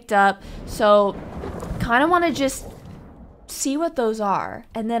I picked up. So kind of want to just see what those are,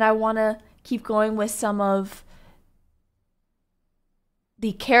 and then I want to keep going with some of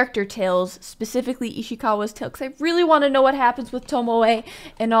the character tales, specifically Ishikawa's tale, because I really want to know what happens with Tomoe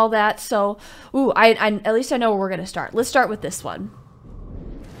and all that. So, ooh, I at least I know where we're gonna start. Let's start with this one.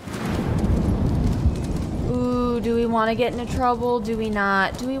 Ooh, do we want to get into trouble? Do we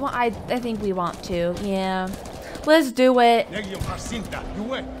not? Do we want? I think we want to. Yeah. Let's do it.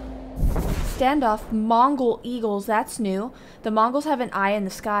 Standoff. Mongol eagles. That's new. The Mongols have an eye in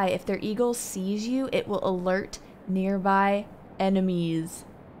the sky. If their eagle sees you, it will alert nearby enemies.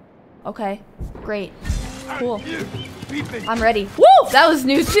 Okay. Great. Cool. I'm ready. Woo! That was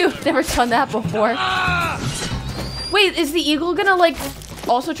new too. Never done that before. Wait, is the eagle gonna like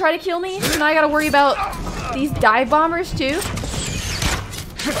also try to kill me? So now I gotta worry about these dive bombers too?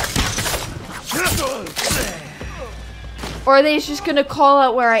 Or are they just gonna call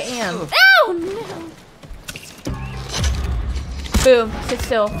out where I am? Oh no! Boom. Sit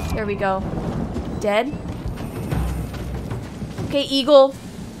still. There we go. Dead? Okay, eagle.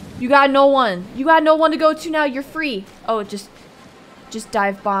 You got no one. You got no one to go to now. You're free. Oh, just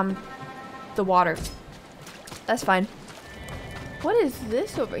dive bomb the water. That's fine. What is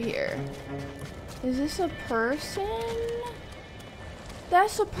this over here? Is this a person?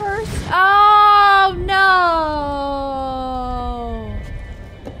 That's a person. Oh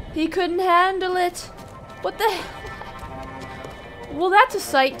no! He couldn't handle it. What the hell? Well, that's a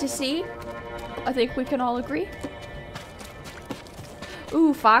sight to see. I think we can all agree.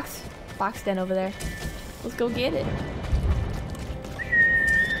 Ooh, fox. Fox den over there. Let's go get it.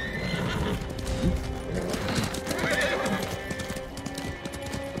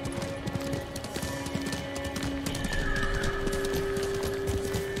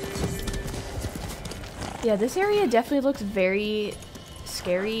 Yeah, this area definitely looks very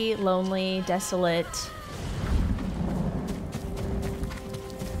scary, lonely, desolate.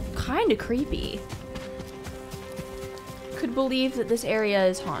 Kinda creepy. Could believe that this area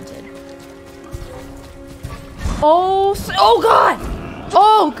is haunted. Oh, oh god!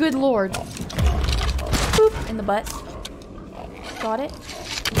 Oh, good lord. Boop, in the butt. Got it.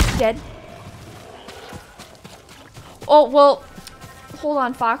 Dead. Oh, well, hold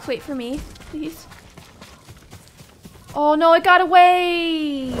on, Fox, wait for me, please. Oh no, it got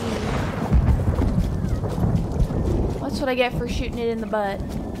away! That's what I get for shooting it in the butt.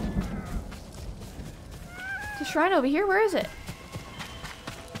 The shrine over here, where is it?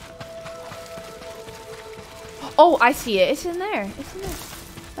 Oh, I see it. It's in there. It's in there.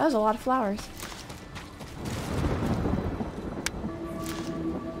 That was a lot of flowers.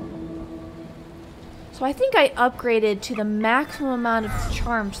 So I think I upgraded to the maximum amount of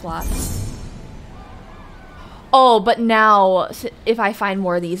charm slots. Oh, but now, if I find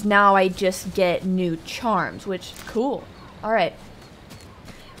more of these, now I just get new charms, which, cool. Alright.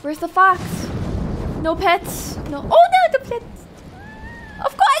 Where's the fox? No pets? No. Oh, no, the pets!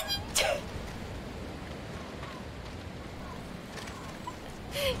 Of course!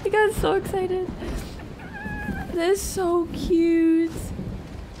 I got so excited. That is so cute.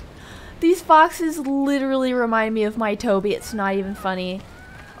 These foxes literally remind me of my Toby. It's not even funny.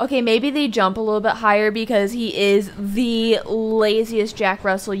 Okay, maybe they jump a little bit higher because he is the laziest Jack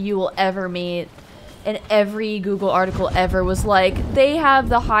Russell you will ever meet. And every Google article ever was like, they have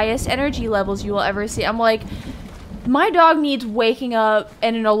the highest energy levels you will ever see. I'm like, my dog needs waking up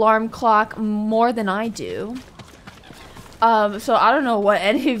and an alarm clock more than I do. So I don't know what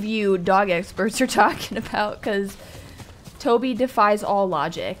any of you dog experts are talking about because Toby defies all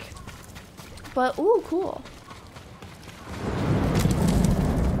logic. But, ooh, cool.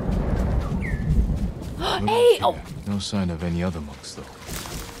 Hey! Oh! No sign of any other monks, though.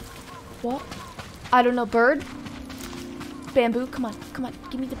 What? I don't know. Bird? Bamboo? Come on. Come on.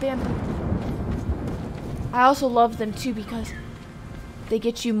 Give me the bamboo. I also love them, too, because they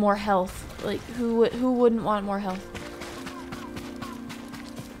get you more health. Like, who wouldn't want more health?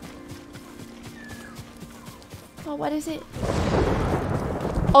 Oh, what is it?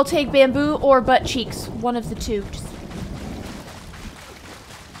 I'll take bamboo or butt cheeks. One of the two. Just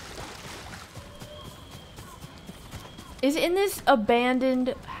is it in this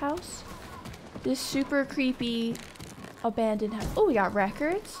abandoned house? This super creepy abandoned house. Oh, we got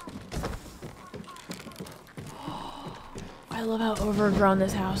records. I love how overgrown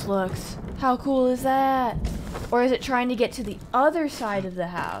this house looks. How cool is that? Or is it trying to get to the other side of the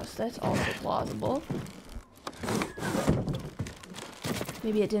house? That's also plausible.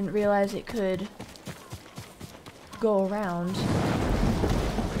 Maybe it didn't realize it could go around.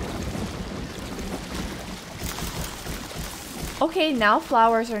 Okay, now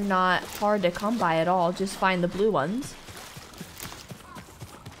flowers are not hard to come by at all. Just find the blue ones.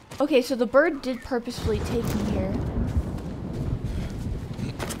 Okay, so the bird did purposefully take me here.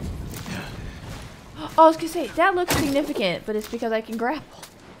 Oh, I was gonna say, that looks significant, but it's because I can grapple.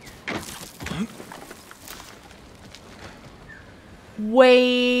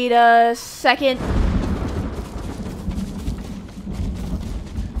 Wait a second.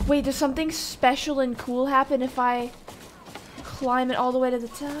 Wait, does something special and cool happen if I climb it all the way to the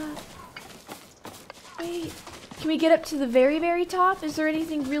top? Wait, can we get up to the very, very top? Is there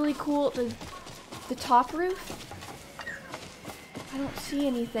anything really cool at the top roof? I don't see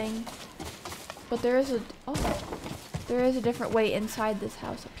anything. But there is a different way inside this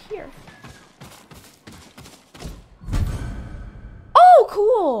house up here. Oh,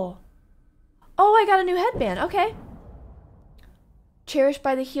 cool! Oh, I got a new headband. Okay. Cherished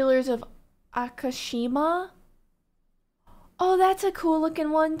by the healers of Akashima. Oh, that's a cool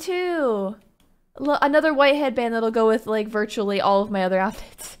looking one too. Another white headband that'll go with like virtually all of my other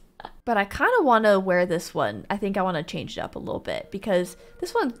outfits. But I kind of want to wear this one. I think I want to change it up a little bit because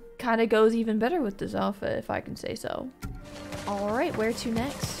this one kind of goes even better with this outfit, if I can say so. All right, where to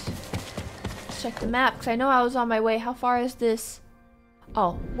next? Let's check the map because I know I was on my way. How far is this?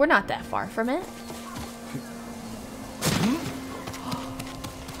 Oh, we're not that far from it.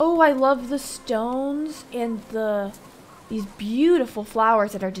 Oh, I love the stones and these beautiful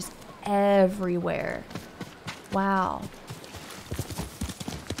flowers that are just everywhere. Wow.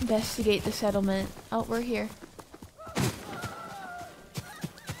 Investigate the settlement. Oh, we're here.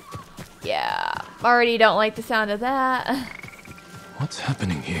 Yeah, already don't like the sound of that. What's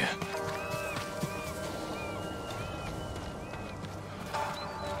happening here?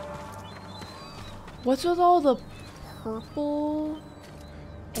 What's with all the purple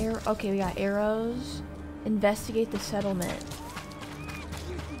okay, we got arrows. Investigate the settlement.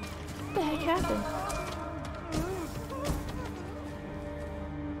 What the heck happened?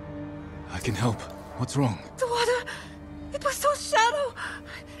 I can help. What's wrong? The water, it was so shallow.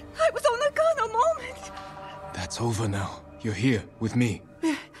 I was on the gun a moment. That's over now. You're here with me.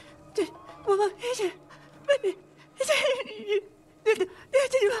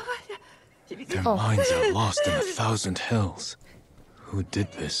 Their minds are lost in 1,000 hells. Who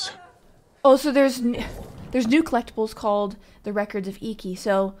did this? Oh, so there's new collectibles called the Records of Iki.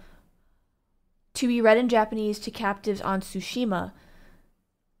 So, to be read in Japanese to captives on Tsushima.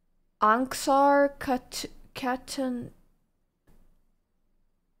 Angsar Khatun,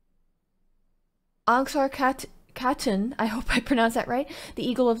 I hope I pronounced that right, the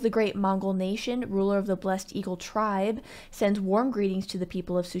eagle of the great Mongol nation, ruler of the blessed eagle tribe, sends warm greetings to the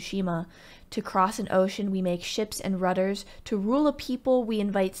people of Tsushima. To cross an ocean, we make ships and rudders. To rule a people, we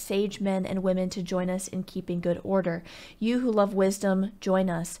invite sage men and women to join us in keeping good order. You who love wisdom, join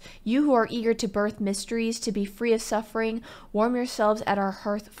us. You who are eager to birth mysteries, to be free of suffering, warm yourselves at our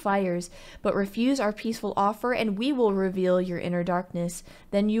hearth fires. But refuse our peaceful offer, and we will reveal your inner darkness.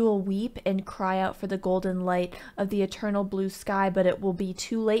 Then you will weep and cry out for the golden light of the eternal blue sky, but it will be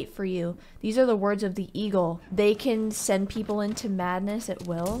too late for you. These are the words of the eagle. They can send people into madness at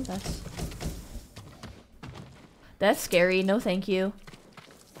will. That's scary. No thank you.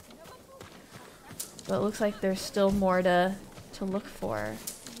 But it looks like there's still more to look for.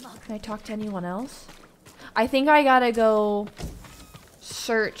 Can I talk to anyone else? I think I gotta go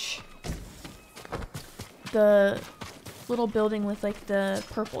search the little building with like the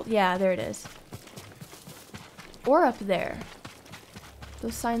purple. Yeah, there it is. Or up there.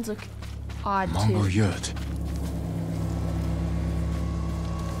 Those signs look odd too. Mongol yurt.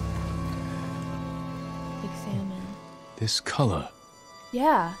 Examine. This color.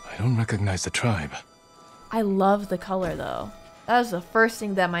 Yeah. I don't recognize the tribe. I love the color though. That was the first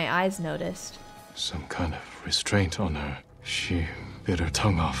thing that my eyes noticed. Some kind of restraint on her. She bit her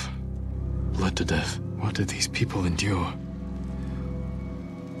tongue off. Bled to death. What did these people endure?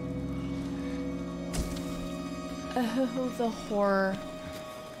 Oh, the horror.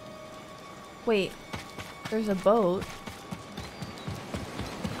 Wait, there's a boat.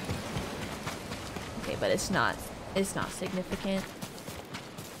 Okay, but it's not significant.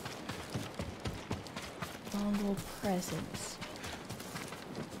 Mongol presence.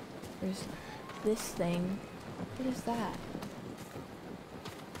 There's this thing. What is that?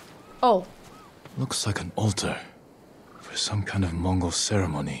 Oh. Looks like an altar for some kind of Mongol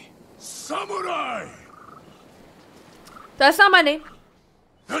ceremony. Samurai! That's not my name.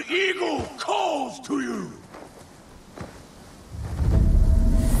 The eagle calls to you!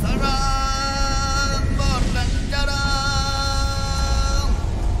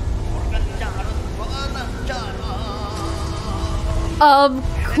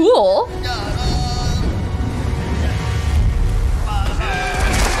 Cool.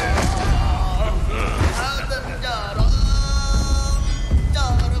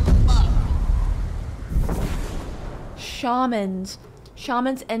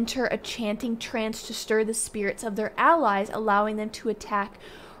 Shamans enter a chanting trance to stir the spirits of their allies, allowing them to attack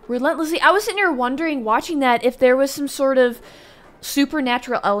relentlessly. I was sitting here wondering, watching that, if there was some sort of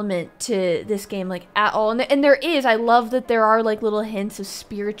supernatural element to this game, like, at all. And there is. I love that there are, like, little hints of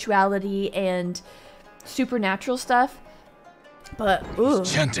spirituality and supernatural stuff. But, ooh.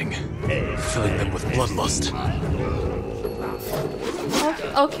 He's chanting, filling them with bloodlust.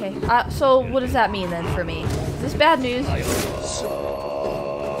 Okay, so what does that mean then for me? Is this bad news?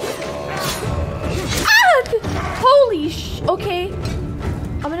 Holy okay.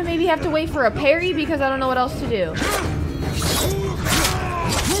 I'm gonna maybe have to wait for a parry because I don't know what else to do.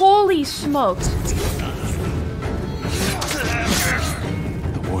 Holy smokes.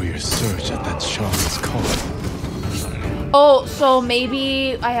 The warriors surge at that shaman's call. Oh, so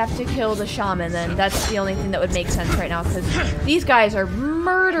maybe I have to kill the shaman then. That's the only thing that would make sense right now because these guys are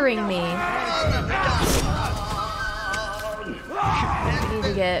murdering me.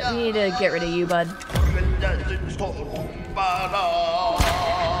 We need to get rid of you, bud.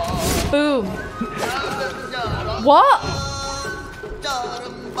 Boom. What?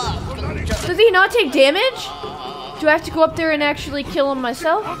 Does he not take damage? Do I have to go up there and actually kill him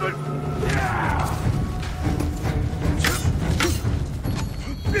myself?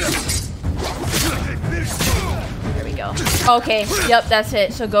 There we go. Okay, yep, that's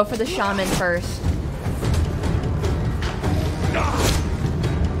it. So go for the shaman first.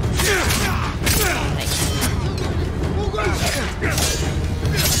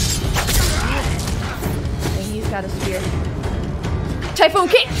 And he's got a spear. Typhoon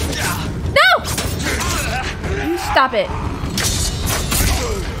kick! No! You stop it.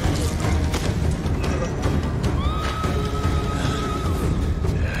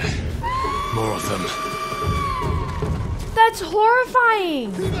 More of them. That's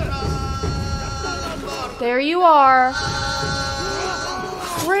horrifying. There you are.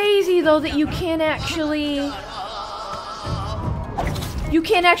 Crazy though that you can't actually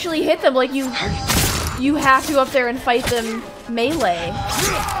hit them. Like you have to go up there and fight them melee.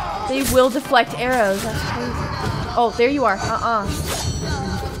 They will deflect arrows. That's crazy. Oh, there you are.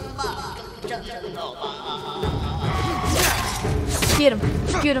 Get him.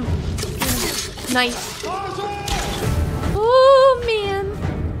 Get him. Nice. Oh, man.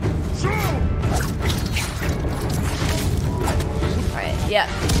 Alright, yeah.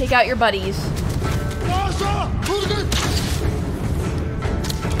 Take out your buddies.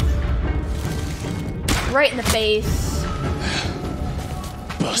 Right in the face.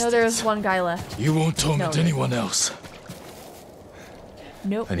 No, there's one guy left. You won't torment anyone else.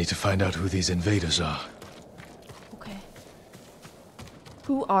 Nope. I need to find out who these invaders are. Okay.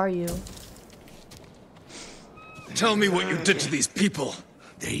 Who are you? Tell me what you did to these people.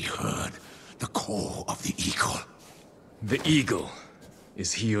 They heard the call of the eagle. The eagle?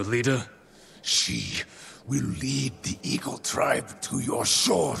 Is he your leader? She will lead the eagle tribe to your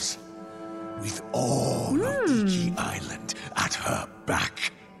shores, with all of Iki Island at her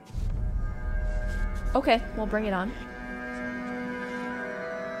back. Okay, well, bring it on.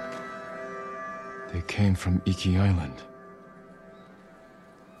 They came from Iki Island.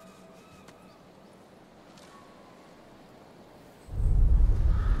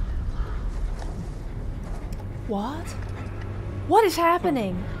 What? What is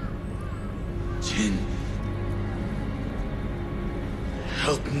happening? Jin.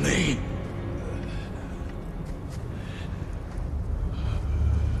 Help me.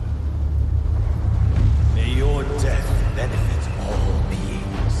 May your death benefit all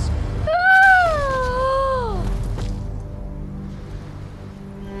beings. Oh!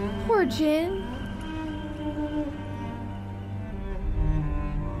 Poor Jin.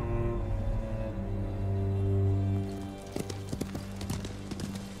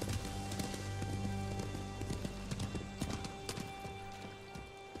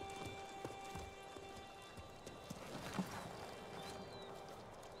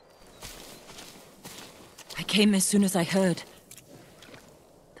 I came as soon as I heard.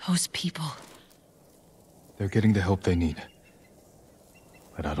 Those people. They're getting the help they need.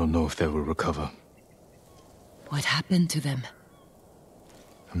 But I don't know if they will recover. What happened to them?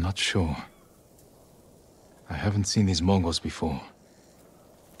 I'm not sure. I haven't seen these Mongols before.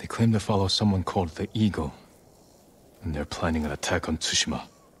 They claim to follow someone called the Eagle. And they're planning an attack on Tsushima.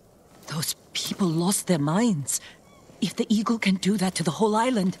 Those people lost their minds. If the eagle can do that to the whole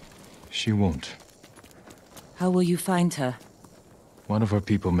island... She won't. How will you find her? One of our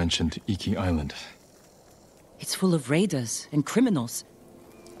people mentioned Iki Island. It's full of raiders and criminals.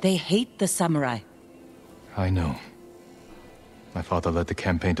 They hate the samurai. I know. My father led the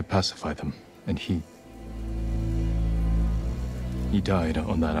campaign to pacify them, and he died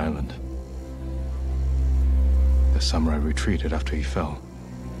on that island. The samurai retreated after he fell.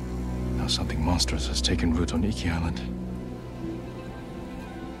 Now something monstrous has taken root on Iki Island.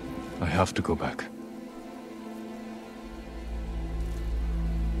 I have to go back.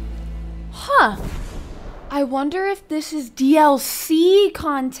 Huh. I wonder if this is DLC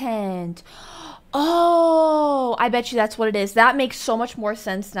content. Oh, I bet you that's what it is. That makes so much more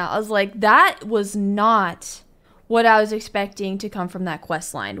sense now. I was like, that was not what I was expecting to come from that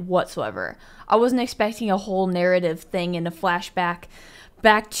quest line whatsoever. I wasn't expecting a whole narrative thing in a flashback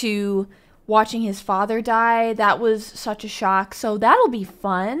back to watching his father die. That was such a shock. So that'll be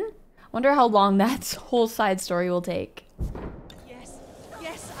fun. Wonder how long that whole side story will take. Yes,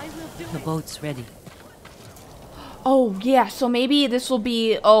 I will do The boat's ready. Oh, yeah, so maybe this will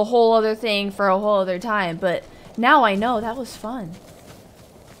be a whole other thing for a whole other time, but now I know. That was fun.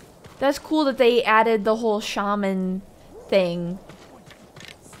 That's cool that they added the whole shaman thing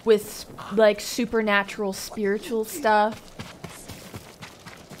with, like, supernatural, spiritual stuff.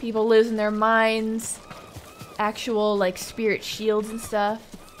 People losing their minds. Actual, like, spirit shields and stuff.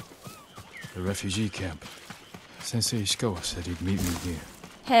 The refugee camp. Sensei Ishikawa said he'd meet me here.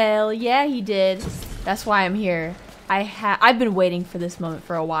 Hell yeah, he did. That's why I'm here. I've been waiting for this moment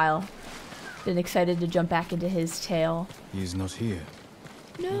for a while. Been excited to jump back into his tale. He's not here.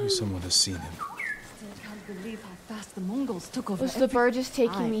 No. Maybe someone has seen him. Still can't believe how fast the Mongols took over. Was the bird just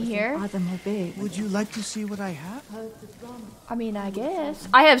taking me here? Would you like to see what I have? I mean, I guess.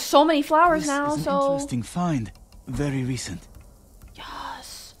 I have so many flowers now, is an so... interesting find. Very recent.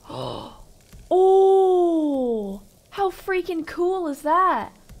 Yes. Oh! How freaking cool is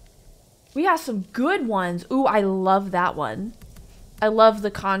that? We got some good ones. Ooh, I love that one. I love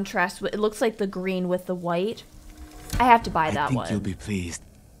the contrast. It looks like the green with the white. I have to buy that one. I think you'll be pleased.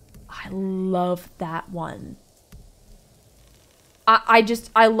 I love that one.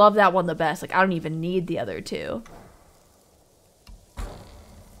 I love that one the best. Like, I don't even need the other two. What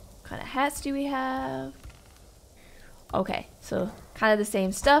kind of hats do we have? Okay, so kind of the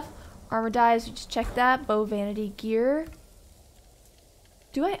same stuff. Armor dies, we just check that. Bow vanity gear.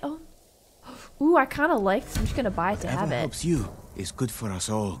 Do I? Oh. Ooh, I kind of like this. I'm just going to buy it to have it. Helps you is good for us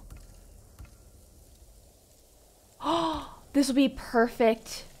all. Oh, this will be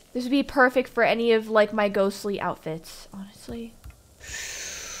perfect. This would be perfect for any of, like, my ghostly outfits, honestly.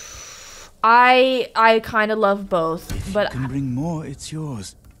 I kind of love both, but if you can bring more, it's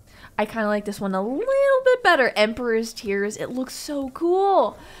yours. I kind of like this one a little bit better. Emperor's Tears. It looks so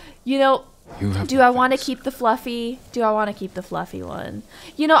cool. You know, do I want to keep the fluffy? Do I want to keep the fluffy one?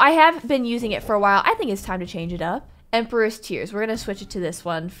 You know, I have been using it for a while. I think it's time to change it up. Emperor's Tears. We're going to switch it to this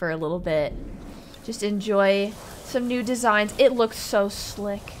one for a little bit. Just enjoy some new designs. It looks so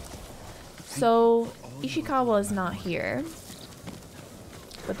slick. So, Ishikawa is not here.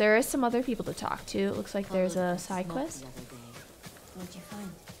 But there is some other people to talk to. It looks like there's a side quest. What'd you find?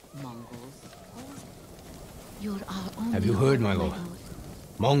 Mongols? Have you heard, my lord?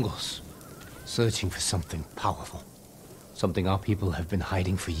 Mongols. Searching for something powerful. Something our people have been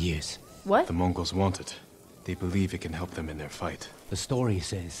hiding for years. What? The Mongols want it. They believe it can help them in their fight. The story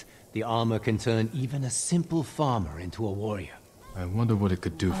says the armor can turn even a simple farmer into a warrior. I wonder what it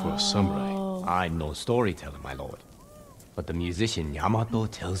could do for a samurai. I'm no storyteller, my lord. But the musician Yamato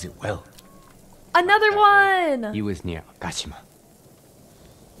tells it well. Another one! He was near Akashima.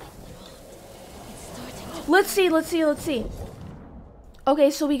 Let's see.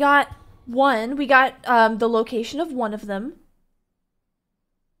 Okay, so we got one. We got the location of one of them.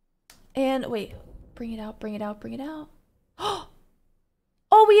 And wait, bring it out.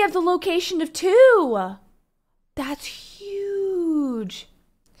 Oh, we have the location of two. That's huge.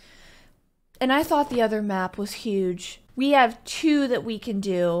 And I thought the other map was huge. We have two that we can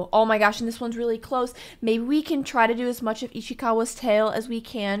do. Oh my gosh, and this one's really close. Maybe we can try to do as much of Ishikawa's tale as we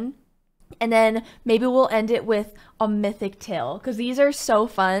can. And then maybe we'll end it with a mythic tale. Because these are so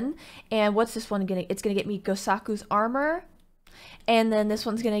fun. And what's this one gonna? It's gonna get me Gosaku's armor. And then this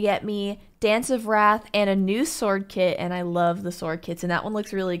one's gonna get me Dance of Wrath and a new sword kit. And I love the sword kits. And that one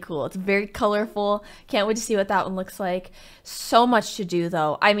looks really cool. It's very colorful. Can't wait to see what that one looks like. So much to do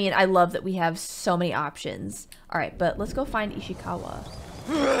though. I mean, I love that we have so many options. Alright, but let's go find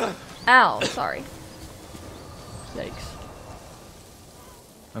Ishikawa. Ow, sorry. Yikes.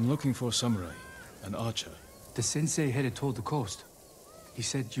 I'm looking for a samurai, an archer. The sensei headed toward the coast. He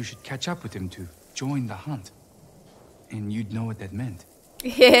said you should catch up with him to join the hunt. And you'd know what that meant.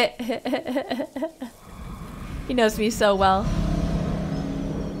 He knows me so well.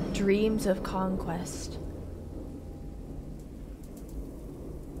 Dreams of conquest.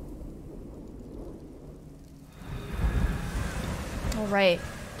 All right.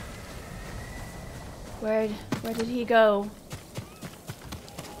 Where did he go?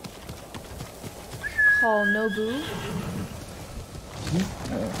 Call Nobu.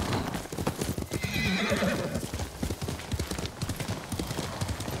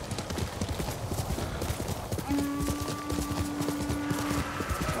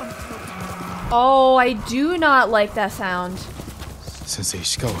 Oh, I do not like that sound. Sensei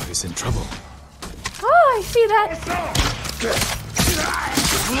Ishikawa is in trouble. Oh, I see that.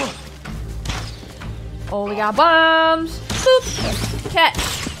 Oh, we got bombs. Boop. Catch.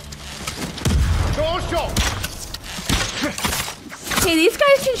 Okay, these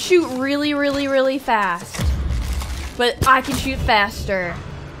guys can shoot really, really, really fast. But I can shoot faster.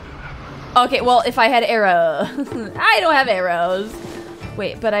 Okay, well, if I had arrows. I don't have arrows.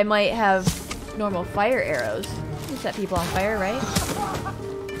 Wait, but I might have normal fire arrows. You set people on fire, right?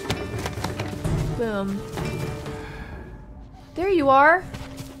 Boom. There you are.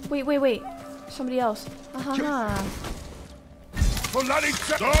 Wait, wait, wait. Somebody else. Uh-huh.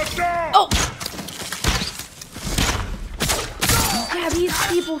 Oh! Yeah, these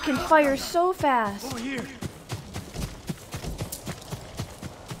people can fire so fast. Over here.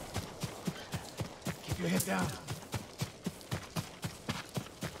 Keep your head down.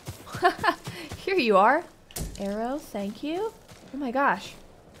 Here you are. Arrow, thank you. Oh my gosh.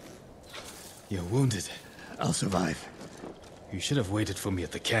 You're wounded. I'll survive. You should have waited for me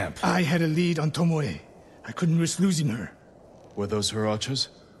at the camp. I had a lead on Tomoe. I couldn't risk losing her. Were those her archers?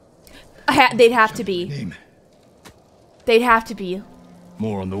 They'd have to be. Name. They'd have to be.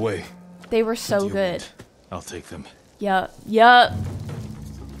 More on the way. They were so good. I'll take them. Yup. Yup.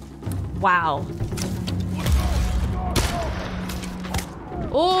 Wow.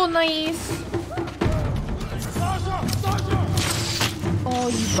 Oh, nice. Oh,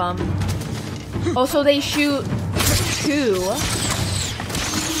 you bum. Oh, so they shoot 2.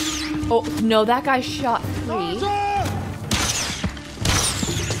 Oh, no, that guy shot 3.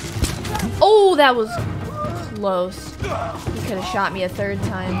 Oh, that was close. He could have shot me a 3rd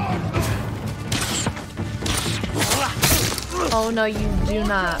time. Oh, no, you do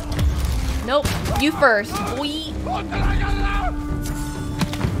not. Nope, you first. Boy.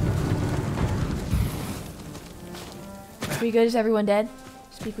 We good? Is everyone dead?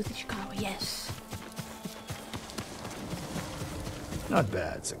 Speak with Ishikawa, yes. Not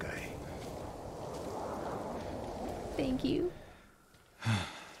bad, Sakai. Thank you.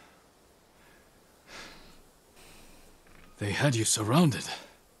 They had you surrounded.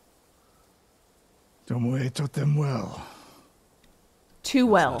 Tomoe taught them well. Too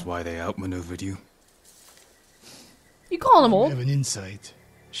well. That's why they outmaneuvered you. You calling them You old? have an insight.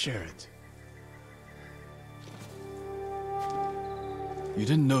 Share it. You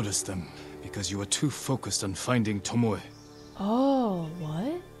didn't notice them because you were too focused on finding Tomoe. Oh,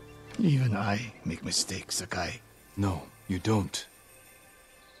 what? Even I make mistakes, Sakai. No, you don't.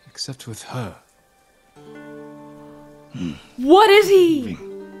 Except with her. What is he?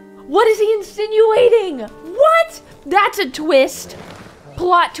 What is he insinuating? What? That's a twist.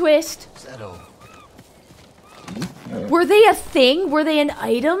 Plot twist. Settle. Were they a thing? Were they an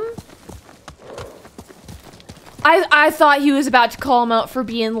item? I thought he was about to call him out for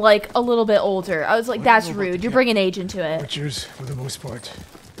being, like, a little bit older. I was like, that's rude. You're bringing age into it. Butchers, for the most part.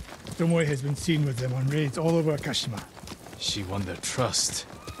 Tomoe has been seen with them on raids all over Akashima. She won their trust.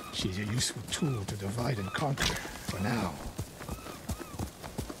 She's a useful tool to divide and conquer, for now.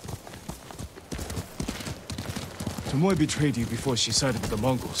 Tomoe betrayed you before she sided with the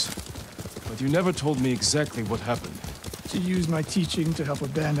Mongols. But you never told me exactly what happened. She used my teaching to help a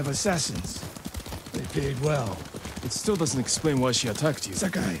band of assassins. They paid well. It still doesn't explain why she attacked you.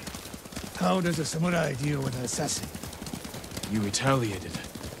 Sakai, how does a samurai deal with an assassin? You retaliated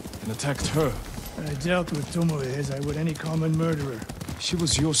and attacked her. I dealt with Tomoe as I would any common murderer. She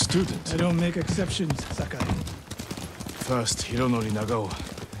was your student. I don't make exceptions, Sakai. First Hironori Nagao,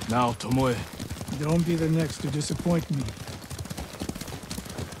 now Tomoe. Don't be the next to disappoint me.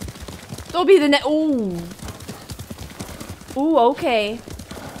 Don't be the next. Ooh. Ooh, okay.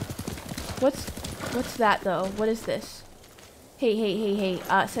 What's that though? What is this? Hey,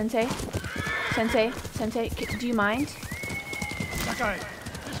 Sensei? Sensei, do you mind? Sakai,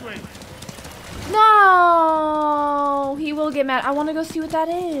 this way. No! He will get mad. I want to go see what that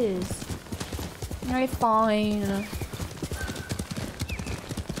is. Alright, fine.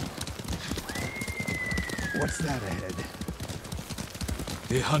 What's that ahead?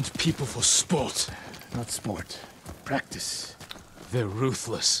 They hunt people for sport. Not sport. Practice. They're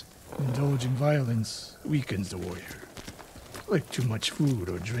ruthless. Indulging violence weakens the warrior. Like too much food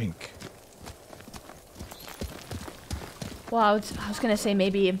or drink. Well, I was gonna say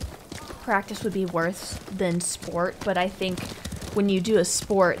maybe practice would be worse than sport, but I think when you do a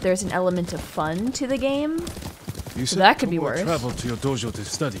sport, there's an element of fun to the game. You So said that could be Tomoe worse. traveled to your dojo to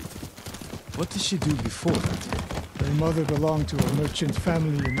study. What did she do before that? Her mother belonged to a merchant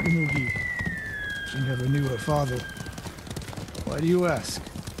family in Umugi. She never knew her father. Why do you ask?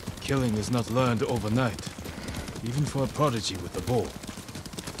 Killing is not learned overnight, even for a prodigy with a bow.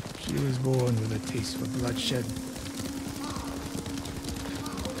 She was born with a taste for bloodshed.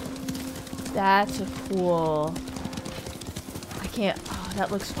 That's a cool. I can't. Oh,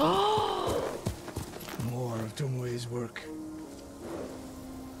 that looks. More of Tomoe's work.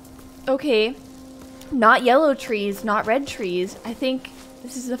 Okay. Not yellow trees, not red trees. I think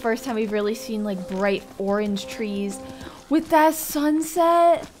this is the first time we've really seen like bright orange trees with that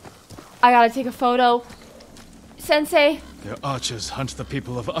sunset. I gotta take a photo. Sensei. Their archers hunt the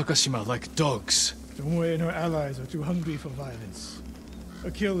people of Akashima like dogs. Tomoe and her allies are too hungry for violence.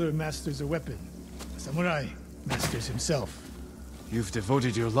 A killer masters a weapon. A samurai masters himself. You've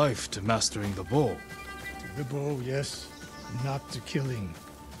devoted your life to mastering the bow. To the bow, yes. Not to killing.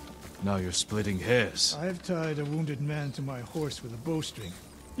 Now you're splitting hairs. I've tied a wounded man to my horse with a bowstring.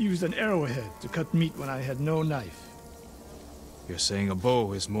 Used an arrowhead to cut meat when I had no knife. You're saying a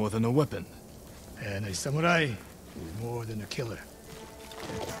bow is more than a weapon. And a samurai is more than a killer.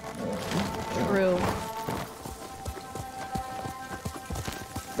 True.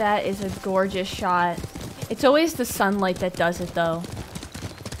 That is a gorgeous shot. It's always the sunlight that does it, though.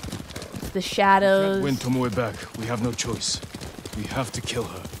 It's the shadows. We can't win Tomoe back. We have no choice. We have to kill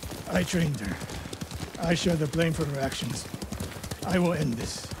her. I trained her. I share the blame for her actions. I will end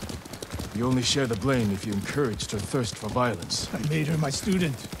this. You only share the blame if you encouraged her thirst for violence. I made her my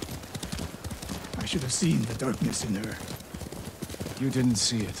student. I should have seen the darkness in her. You didn't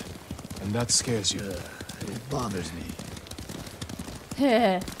see it, and that scares you. It bothers me.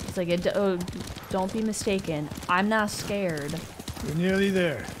 It's like, oh, don't be mistaken. I'm not scared. We're nearly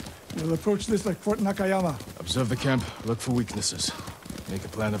there. We'll approach this like Fort Nakayama. Observe the camp, look for weaknesses. Make a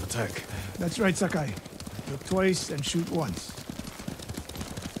plan of attack. That's right, Sakai. Look twice and shoot once.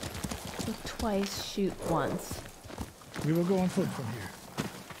 Look twice, shoot once. We will go on foot from here.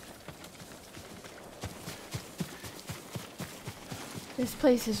 This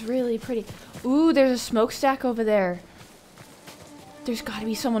place is really pretty. Ooh, there's a smokestack over there. There's gotta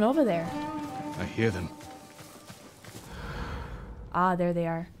be someone over there. I hear them. Ah, there they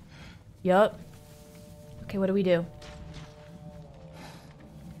are. Yup. Okay, what do we do?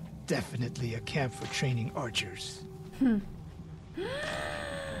 Definitely a camp for training archers.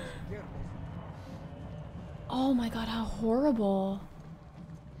 Oh my god, how horrible.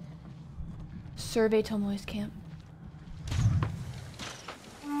 Survey Tomoe's camp.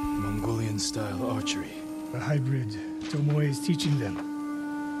 Mongolian-style archery. A hybrid. Tomoe is teaching them.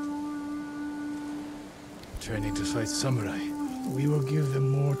 Training to fight samurai. We will give them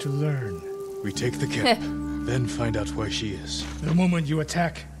more to learn. We take the camp, then find out where she is. The moment you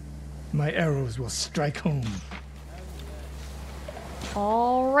attack, my arrows will strike home.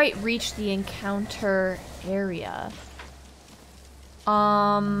 Alright, reach the encounter area.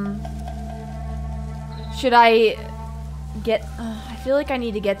 Should I get... I feel like I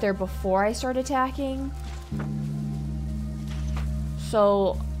need to get there before I start attacking.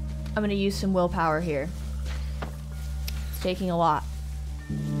 So, I'm gonna use some willpower here. It's taking a lot.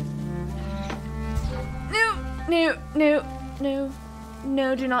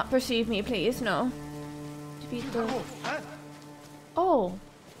 No, do not perceive me, please, no. Defeat the... Oh.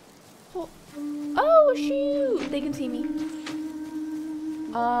 Oh, shoot! They can see me.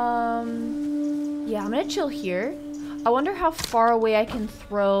 Yeah, I'm gonna chill here. I wonder how far away I can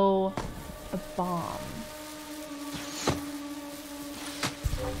throw a bomb.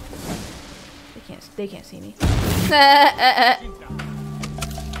 They can't see me.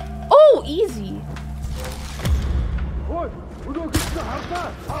 Oh, easy.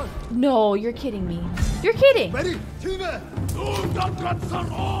 No, you're kidding me. You're kidding.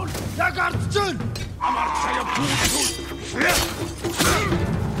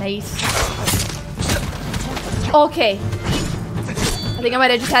 Nice. Okay. I think I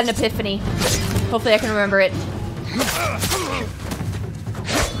might have just had an epiphany. Hopefully I can remember it.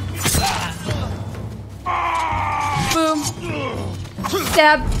 Boom.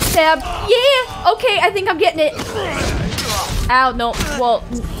 Stab. Stab. Yeah! Okay, I think I'm getting it. Ow, no. Well,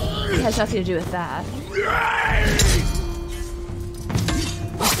 it has nothing to do with that.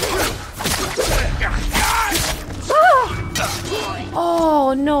 Ah!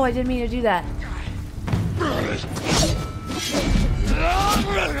 Oh, no, I didn't mean to do that.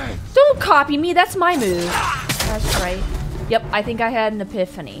 Don't copy me, that's my move. That's right. Yep, I think I had an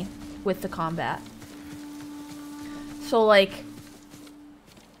epiphany with the combat. So, like,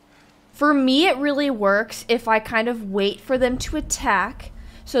 For me, it really works if I kind of wait for them to attack.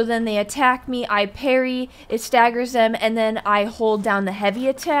 So then they attack me, I parry, it staggers them, and then I hold down the heavy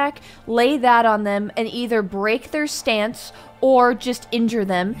attack, lay that on them, and either break their stance or just injure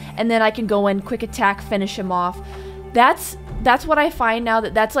them, and then I can go in, quick attack, finish them off. That's what I find now,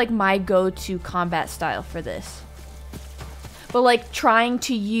 that's like my go-to combat style for this. But like trying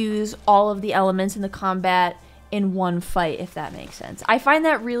to use all of the elements in the combat in one fight, if that makes sense. I find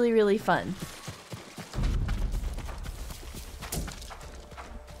that really, really fun.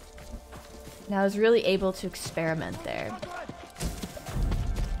 And I was really able to experiment there.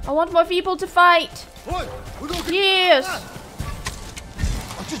 I want more people to fight! Yes!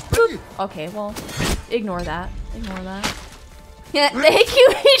 Boop. Okay, well, ignore that. Ignore that. Yeah, thank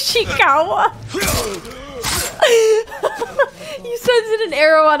you, Ishikawa! You sends an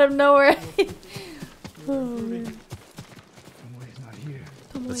arrow out of nowhere. Oh, man.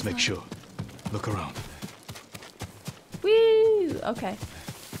 Let's make sure. Look around. Woo! Okay.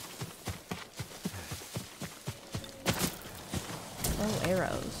 Oh,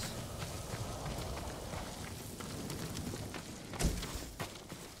 arrows.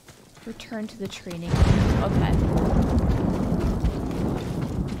 Return to the training. Okay.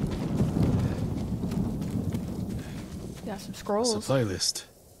 Got some scrolls. Supply list.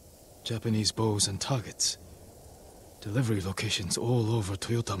 Japanese bows and targets. Delivery locations all over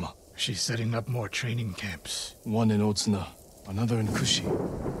Toyotama. She's setting up more training camps. One in Otsuna, another in Kushi,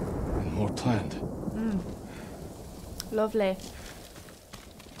 and more planned. Lovely.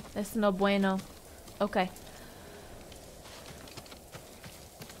 That's no bueno. Okay.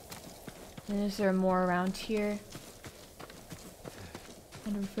 And is there more around here? I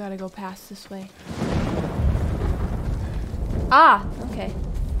wonder if we gotta go past this way. Ah! Okay.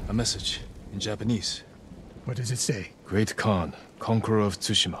 A message in Japanese. What does it say? Great Khan, conqueror of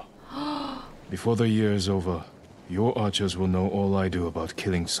Tsushima. Before the year is over, your archers will know all I do about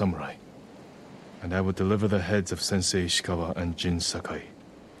killing samurai. And I will deliver the heads of Sensei Ishikawa and Jin Sakai.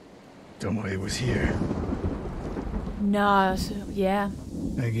 Tomoe was here. Nah, so, yeah.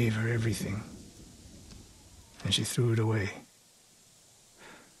 I gave her everything. And she threw it away.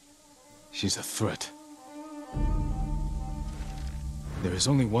 She's a threat. There is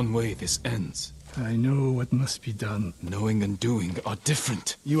only one way this ends. I know what must be done. Knowing and doing are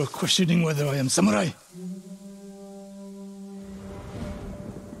different. You are questioning whether I am samurai?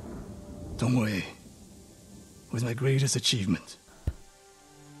 Tomoe was my greatest achievement.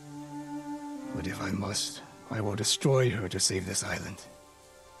 But if I must, I will destroy her to save this island.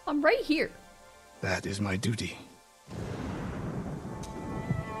 I'm right here. That is my duty.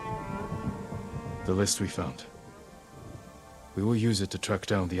 The list we found. We will use it to track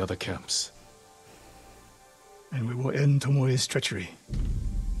down the other camps. And we will end Tomoe's treachery.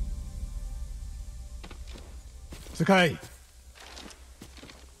 Sakai!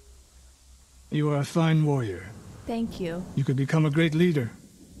 You are a fine warrior. Thank you. You could become a great leader.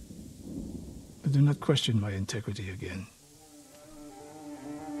 But do not question my integrity again.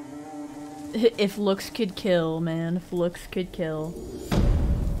 If looks could kill, man. If looks could kill.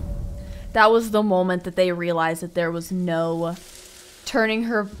 That was the moment that they realized that there was no turning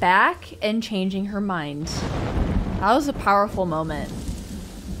her back and changing her mind. That was a powerful moment.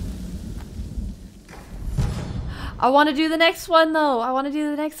 I want to do the next one, though. I want to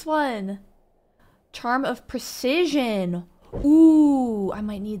do the next one. Charm of Precision. Ooh, I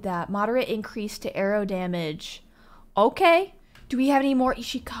might need that. Moderate increase to arrow damage. Okay. Do we have any more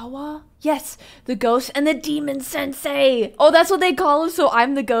Ishikawa? Yes, the ghost and the demon sensei. Oh, that's what they call him. So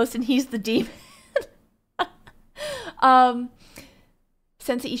I'm the ghost and he's the demon.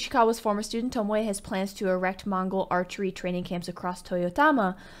 Sensei Ishikawa's former student Tomoe has plans to erect Mongol archery training camps across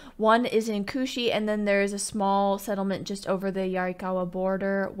Toyotama. One is in Kushi, and then there's a small settlement just over the Yarikawa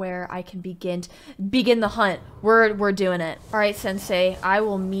border where I can begin the hunt. We're doing it. All right, Sensei, I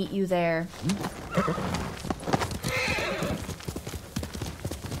will meet you there.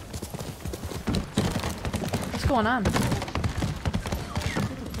 What's going on?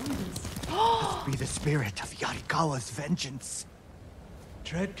 Must be the spirit of Yarikawa's vengeance.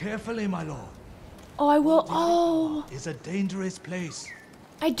 Tread carefully, my lord. Oh, I will. Oh, is a dangerous place.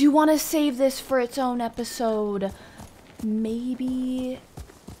 I do want to save this for its own episode. Maybe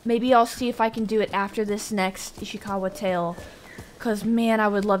I'll see if I can do it after this next Ishikawa tale. Because, man, I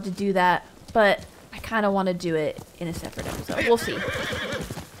would love to do that. But I kind of want to do it in a separate episode. We'll see.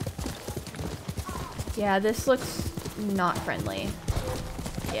 Yeah, this looks not friendly.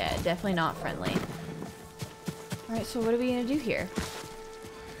 Yeah, definitely not friendly. Alright, so what are we going to do here?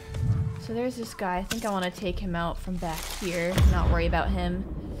 So there's this guy. I think I want to take him out from back here. Not worry about him.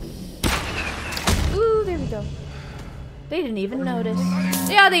 there we go. They didn't even notice.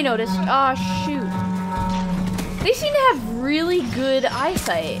 Yeah, they noticed. Oh, shoot. They seem to have really good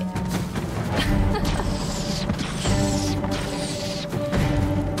eyesight.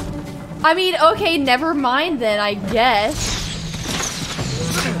 I mean, okay, never mind then, I guess.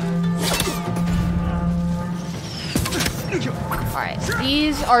 Alright,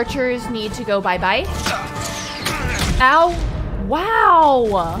 these archers need to go bye-bye. Ow.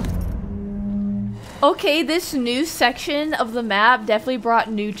 Wow. Okay, this new section of the map definitely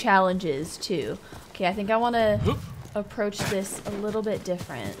brought new challenges, too. Okay, I think I want to approach this a little bit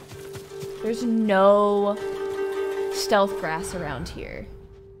different. There's no stealth grass around here.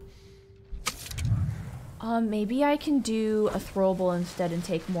 Maybe I can do a throwable instead and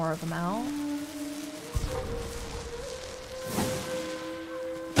take more of them out.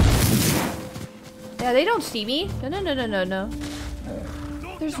 Yeah, they don't see me. No.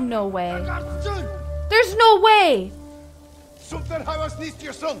 There's no way. There's no way! You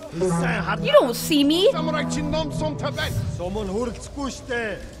don't see me!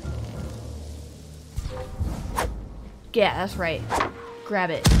 Yeah, that's right. Grab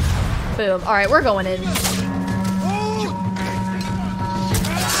it. Boom. Alright, we're going in.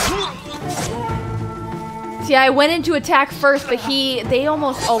 See, I went into attack first, but they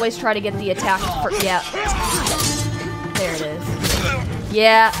almost always try to get the attack first. Yeah. There it is.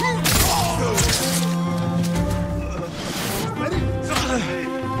 Yeah.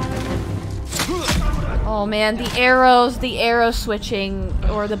 Oh man, the arrow switching,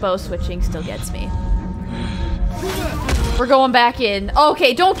 or the bow switching still gets me. We're going back in.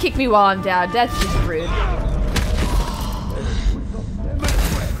 Okay, don't kick me while I'm down. That's just rude.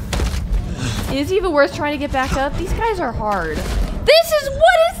 It is even worse trying to get back up. These guys are hard.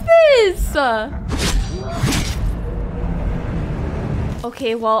 What is this?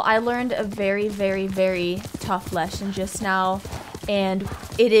 Okay, well, I learned a very, very, very tough lesson just now. And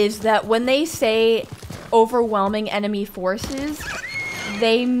it is that when they say overwhelming enemy forces,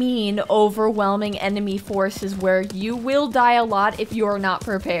 they mean overwhelming enemy forces where you will die a lot if you're not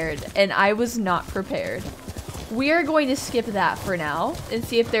prepared. And I was not prepared. We are going to skip that for now and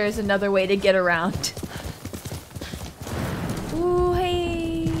see if there is another way to get around. Ooh,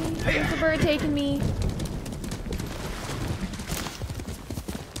 hey. There's the bird taking me.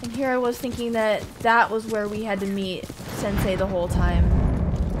 And here I was thinking that that was where we had to meet Sensei the whole time.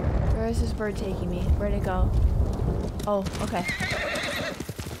 Where is this bird taking me? Where'd it go? Oh, okay.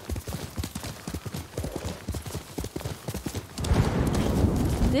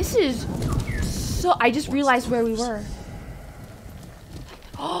 This is so... I just realized where we were.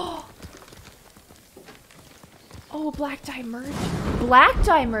 Oh, black dye merchant. Black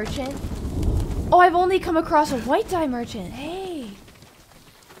dye merchant? Oh, I've only come across a white dye merchant. Hey.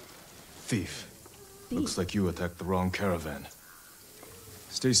 Thief. Looks like you attacked the wrong caravan.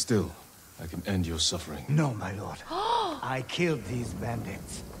 Stay still. I can end your suffering. No, my lord. I killed these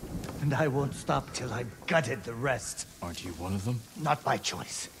bandits. And I won't stop till I've gutted the rest. Aren't you one of them? Not by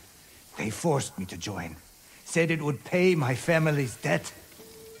choice. They forced me to join. Said it would pay my family's debt.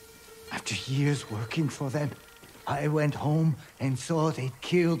 After years working for them, I went home and saw they'd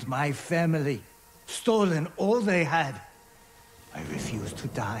killed my family. Stolen all they had. I refuse to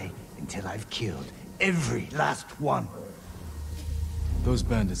die until I've killed every last one. Those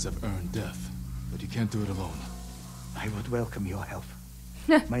bandits have earned death, but you can't do it alone. I would welcome your help.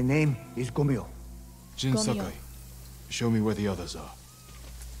 My name is Gomyo. Jin Sakai. Show me where the others are.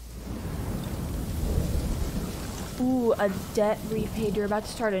 Ooh, a debt repaid. You're about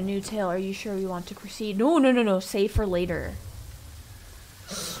to start a new tale. Are you sure you want to proceed? No. Save for later.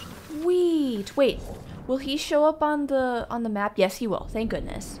 Sweet. Wait, will he show up on the map? Yes, he will. Thank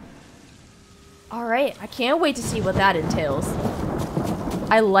goodness. All right, I can't wait to see what that entails.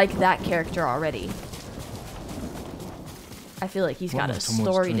 I like that character already. I feel like he's got a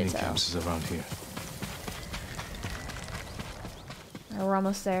story to tell. Camps is around here. Right, we're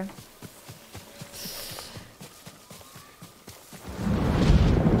almost there.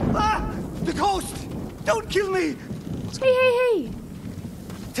 Ah! The ghost! Don't kill me! Hey!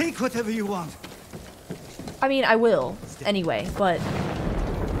 Take whatever you want. I mean, I will anyway, but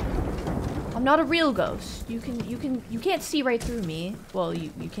I'm not a real ghost. You can't see right through me. Well,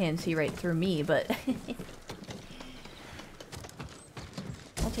 you can see right through me, but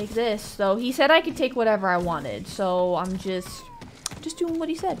I'll take this. Though he said I could take whatever I wanted, so I'm just doing what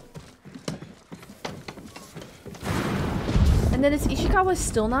he said. And then is Ishikawa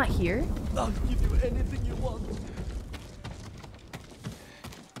still not here? I'll give you anything you want.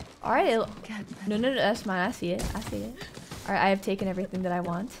 Alright, no, that's mine. I see it. Alright, I have taken everything that I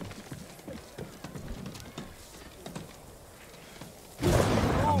want.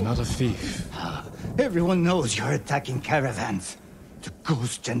 not a thief. Everyone knows you're attacking caravans. The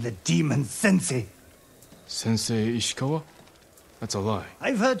ghost and the demon Sensei. Sensei Ishikawa? That's a lie.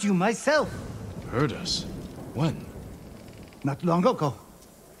 I've heard you myself. Heard us? When? Not long ago.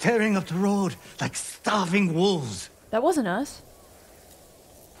 Tearing up the road like starving wolves. That wasn't us.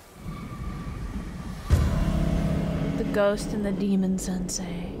 The ghost and the demon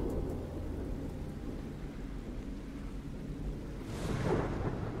sensei.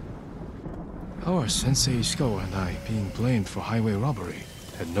 How are Sensei Ishikawa and I being blamed for highway robbery?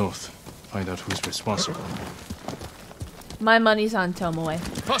 Head north. Find out who's responsible. My money's on Tomoe.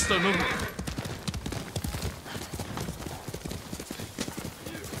 Faster, no.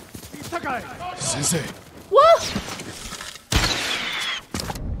 Sensei. Whoa!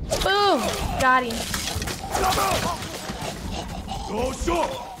 Boom! Got him.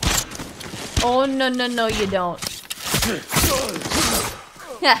 Oh, no, you don't.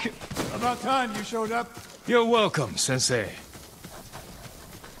 About time you showed up. You're welcome, Sensei.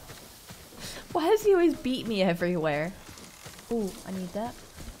 Why does he always beat me everywhere? Ooh, I need that.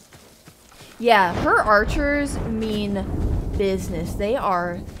 Yeah, her archers mean business. They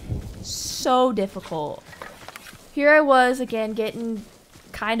are so difficult. Here I was, again, getting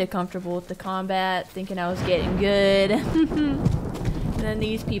kind of comfortable with the combat, thinking I was getting good. And then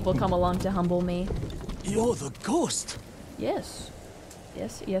these people come along to humble me. You're the ghost? Yes.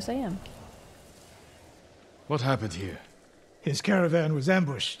 Yes, I am. What happened here? His caravan was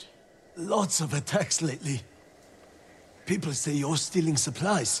ambushed. Lots of attacks lately. People say you're stealing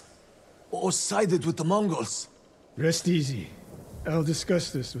supplies. Or sided with the Mongols. Rest easy. I'll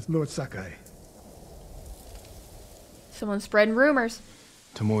discuss this with Lord Sakai. Someone's spreading rumors.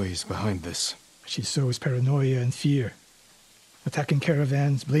 Tomoe is behind this. She sows paranoia and fear. Attacking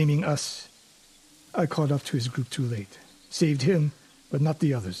caravans, blaming us. I caught up to his group too late. Saved him, but not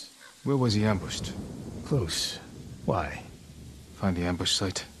the others. Where was he ambushed? Close. Why? Find the ambush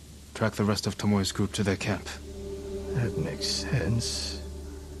site. Track the rest of Tomoe's group to their camp. That makes sense.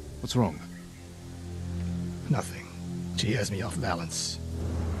 What's wrong? Nothing. She has me off balance.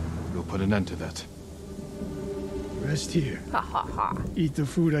 We'll put an end to that. Rest here. Ha ha ha. Eat the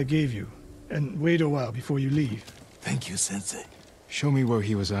food I gave you. And wait a while before you leave. Thank you, Sensei. Show me where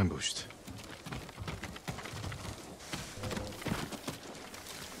he was ambushed.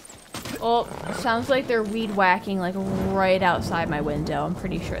 Oh, sounds like they're weed whacking like right outside my window. I'm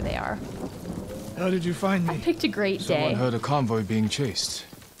pretty sure they are. How did you find me? I picked a great day. Someone heard a convoy being chased.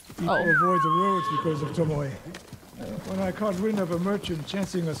 People avoid the roads because of Tomoe. When I caught wind of a merchant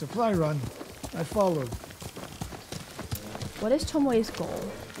chancing a supply run, I followed. What is Tomoe's goal?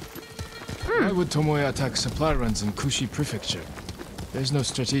 Why would Tomoe attack supply runs in Kushi Prefecture? There's no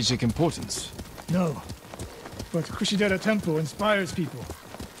strategic importance. No. But Kushidera Temple inspires people.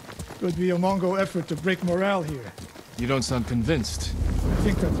 It would be a Mongol effort to break morale here. You don't sound convinced. I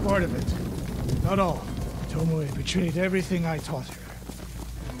think that's part of it. Not all. Tomoe betrayed everything I taught her.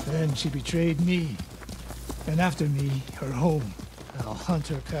 Then she betrayed me. And after me, her home. I'll hunt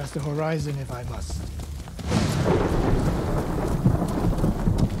her past the horizon if I must.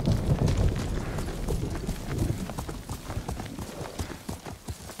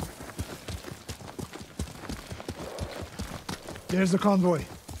 There's the convoy.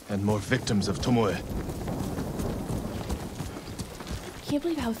 And more victims of Tomoe. Can't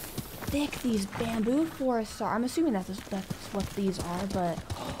believe how thick these bamboo forests are. I'm assuming that's what these are, but...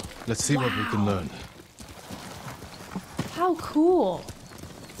 Let's see what we can learn. How cool.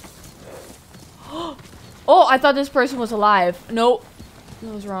 Oh, I thought this person was alive. Nope.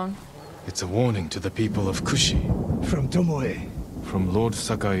 That was wrong. It's a warning to the people of Kushi. From Tomoe. From Lord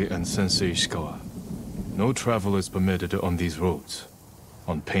Sakai and Sensei Ishikawa. No travel is permitted on these roads.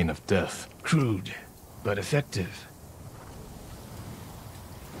 On pain of death. Crude, but effective.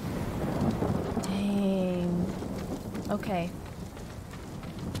 Dang. Okay.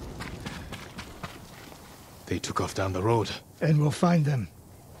 They took off down the road. And we'll find them.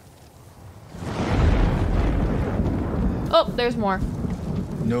 Oh, there's more.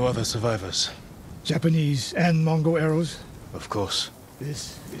 No other survivors. Japanese and Mongol arrows? Of course.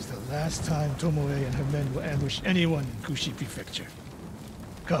 This is the last time Tomoe and her men will ambush anyone in Kushi Prefecture.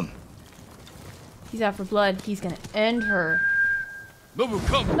 Come. He's out for blood. He's gonna end her. Nobu,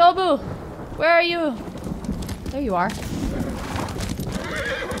 come! Nobu! Where are you? There you are.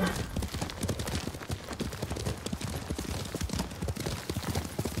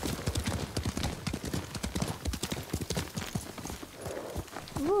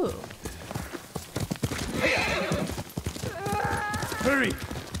 Ooh. Hurry!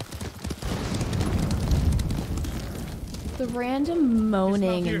 The random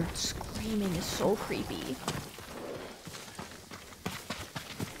moaning and screaming is so creepy.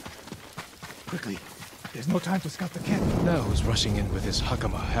 Quickly. There's no time to scout the camp. Now who's rushing in with his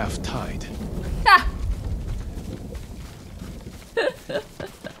hakama half-tied? Ha!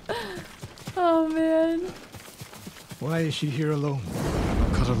 Oh, man. Why is she here alone?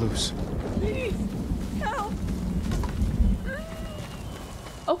 I'll cut her loose. Please, help.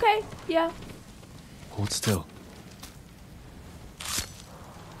 Okay, yeah. Hold still.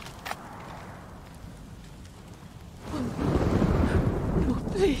 No,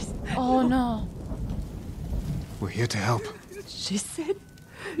 please. Oh, no. We're here to help. She said...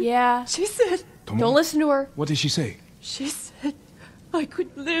 Yeah. She said... Don't listen to her. What did she say? She said I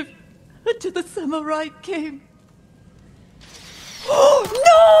could live until the samurai came.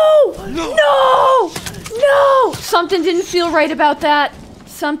 Oh, no! No! No! Something didn't feel right about that.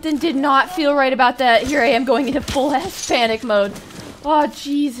 Something did not feel right about that. Here I am going into full-ass panic mode. Oh,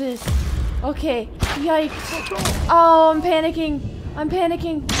 Jesus. Okay. Yikes. Oh, I'm panicking. I'm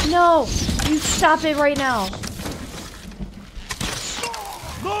panicking. No! You stop it right now.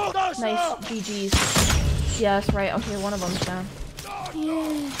 Nice. GG's. Yes, right. Okay, one of them's down.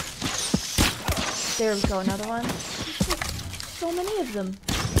 Yeah. There we go. Another one. So many of them.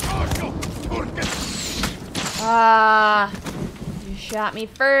 Ah. You shot me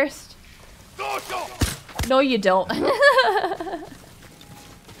first. No, you don't.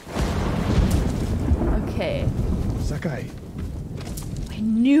 Okay. Sakai. I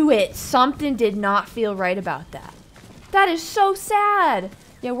knew it. Something did not feel right about that. That is so sad.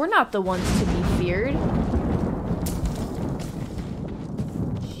 Yeah, we're not the ones to be feared.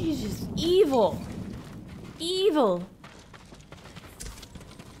 She's just evil. Evil.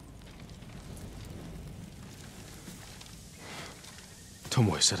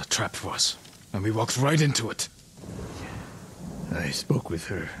 Tomoe set a trap for us, and we walked right into it. I spoke with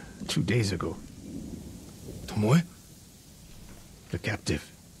her 2 days ago. Tomoe? The captive.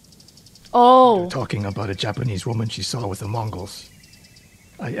 Oh. Talking about a Japanese woman she saw with the Mongols.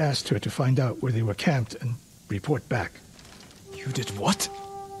 I asked her to find out where they were camped and report back. You did what?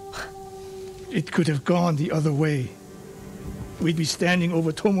 It could have gone the other way. We'd be standing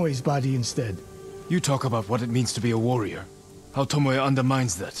over Tomoe's body instead. You talk about what it means to be a warrior. How Tomoe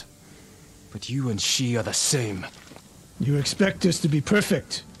undermines that. But you and she are the same. You expect us to be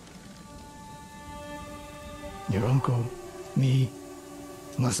perfect. Your uncle, me,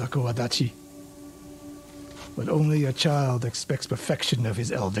 Masako Adachi. But only a child expects perfection of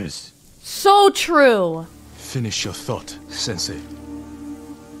his elders. So true. Finish your thought, Sensei.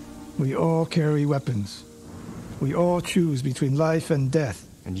 We all carry weapons. We all choose between life and death.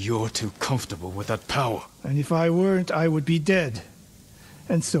 And you're too comfortable with that power. And if I weren't, I would be dead.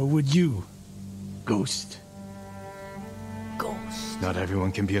 And so would you, Ghost. Ghost. Not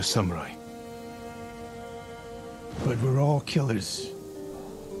everyone can be a samurai. But we're all killers.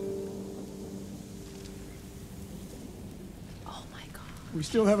 Oh my god. We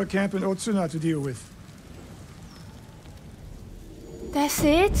still have a camp in Otsuna to deal with. That's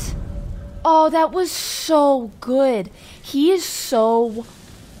it? Oh, that was so good. He is so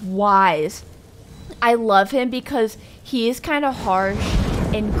wise. I love him because he is kind of harsh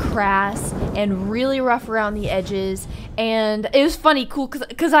and crass and really rough around the edges. And it was funny, cool,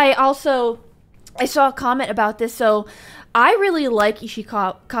 because I saw a comment about this. So I really like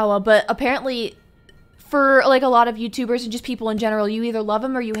Ishikawa, but apparently for like a lot of YouTubers and just people in general, you either love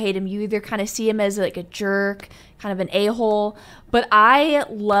him or you hate him. You either kind of see him as like a jerk, kind of an a-hole. But I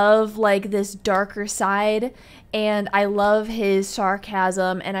love like this darker side, and I love his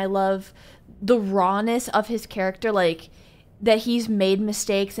sarcasm, and I love the rawness of his character, like that he's made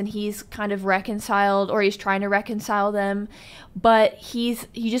mistakes and he's kind of reconciled, or he's trying to reconcile them, but he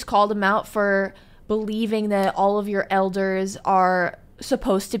just called him out for believing that all of your elders are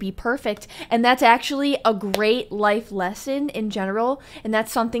supposed to be perfect. And that's actually a great life lesson in general, and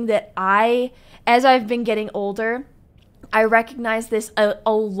that's something that as I've been getting older, I recognized this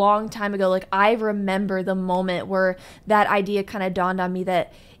a long time ago. Like, I remember the moment where that idea kind of dawned on me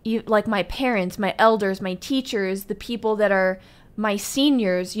that like my parents, my elders, my teachers, the people that are my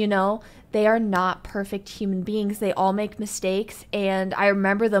seniors, you know, they are not perfect human beings. They all make mistakes. And I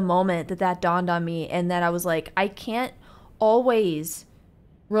remember the moment that dawned on me, and that I was like, I can't always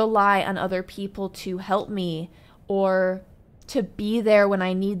rely on other people to help me, or to be there when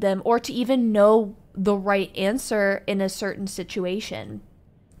I need them, or to even know the right answer in a certain situation.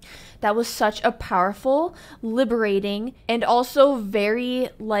 That was such a powerful, liberating, and also very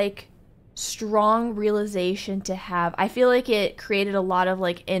like strong realization to have. I feel like it created a lot of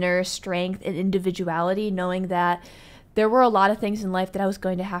like inner strength and individuality, knowing that there were a lot of things in life that I was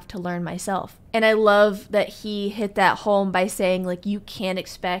going to have to learn myself. And I love that he hit that home by saying, like, you can't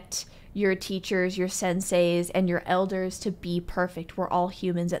expect your teachers, your senseis, and your elders to be perfect. We're all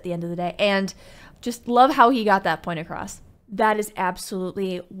humans at the end of the day. And just love how he got that point across. That is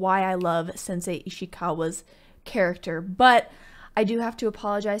absolutely why I love Sensei Ishikawa's character. But I do have to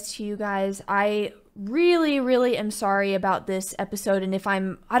apologize to you guys. I really am sorry about this episode, and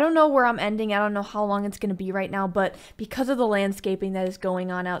I don't know where I'm ending. I don't know how long it's going to be right now, but because of the landscaping that is going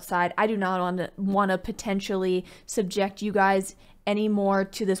on outside, I do not want to potentially subject you guys anymore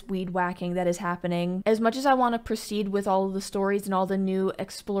to this weed whacking that is happening. As much as I want to proceed with all of the stories and all the new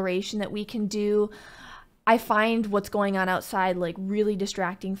exploration that we can do, I find what's going on outside like really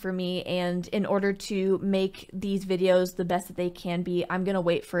distracting for me, and in order to make these videos the best that they can be, I'm gonna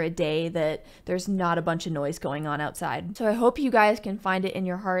wait for a day that there's not a bunch of noise going on outside. So I hope you guys can find it in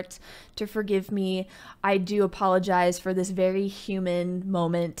your hearts to forgive me. I do apologize for this very human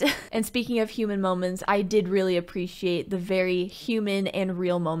moment. And speaking of human moments, I did really appreciate the very human and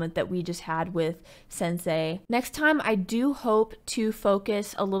real moment that we just had with Sensei. Next time, I do hope to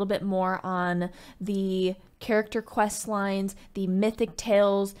focus a little bit more on the character quest lines, the mythic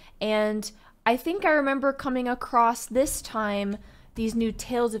tales, and I think I remember coming across this time these new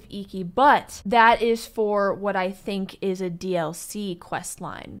Tales of Iki, but that is for what I think is a DLC quest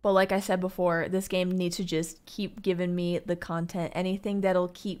line. But like I said before, this game needs to just keep giving me the content, anything that'll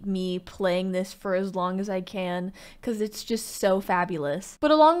keep me playing this for as long as I can, because it's just so fabulous.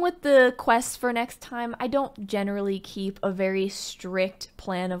 But along with the quests for next time, I don't generally keep a very strict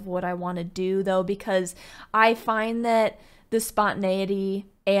plan of what I want to do though, because I find that the spontaneity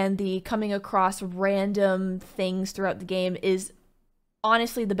and the coming across random things throughout the game is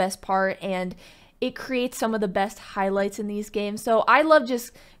honestly the best part, and it creates some of the best highlights in these games. So I love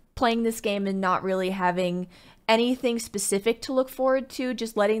just playing this game and not really having anything specific to look forward to,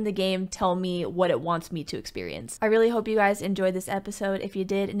 just letting the game tell me what it wants me to experience. I really hope you guys enjoyed this episode. If you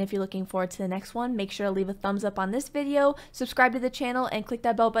did, and if you're looking forward to the next one, make sure to leave a thumbs up on this video, subscribe to the channel, and click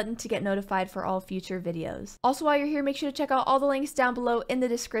that bell button to get notified for all future videos. Also, while you're here, make sure to check out all the links down below in the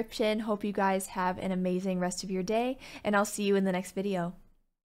description. Hope you guys have an amazing rest of your day, and I'll see you in the next video.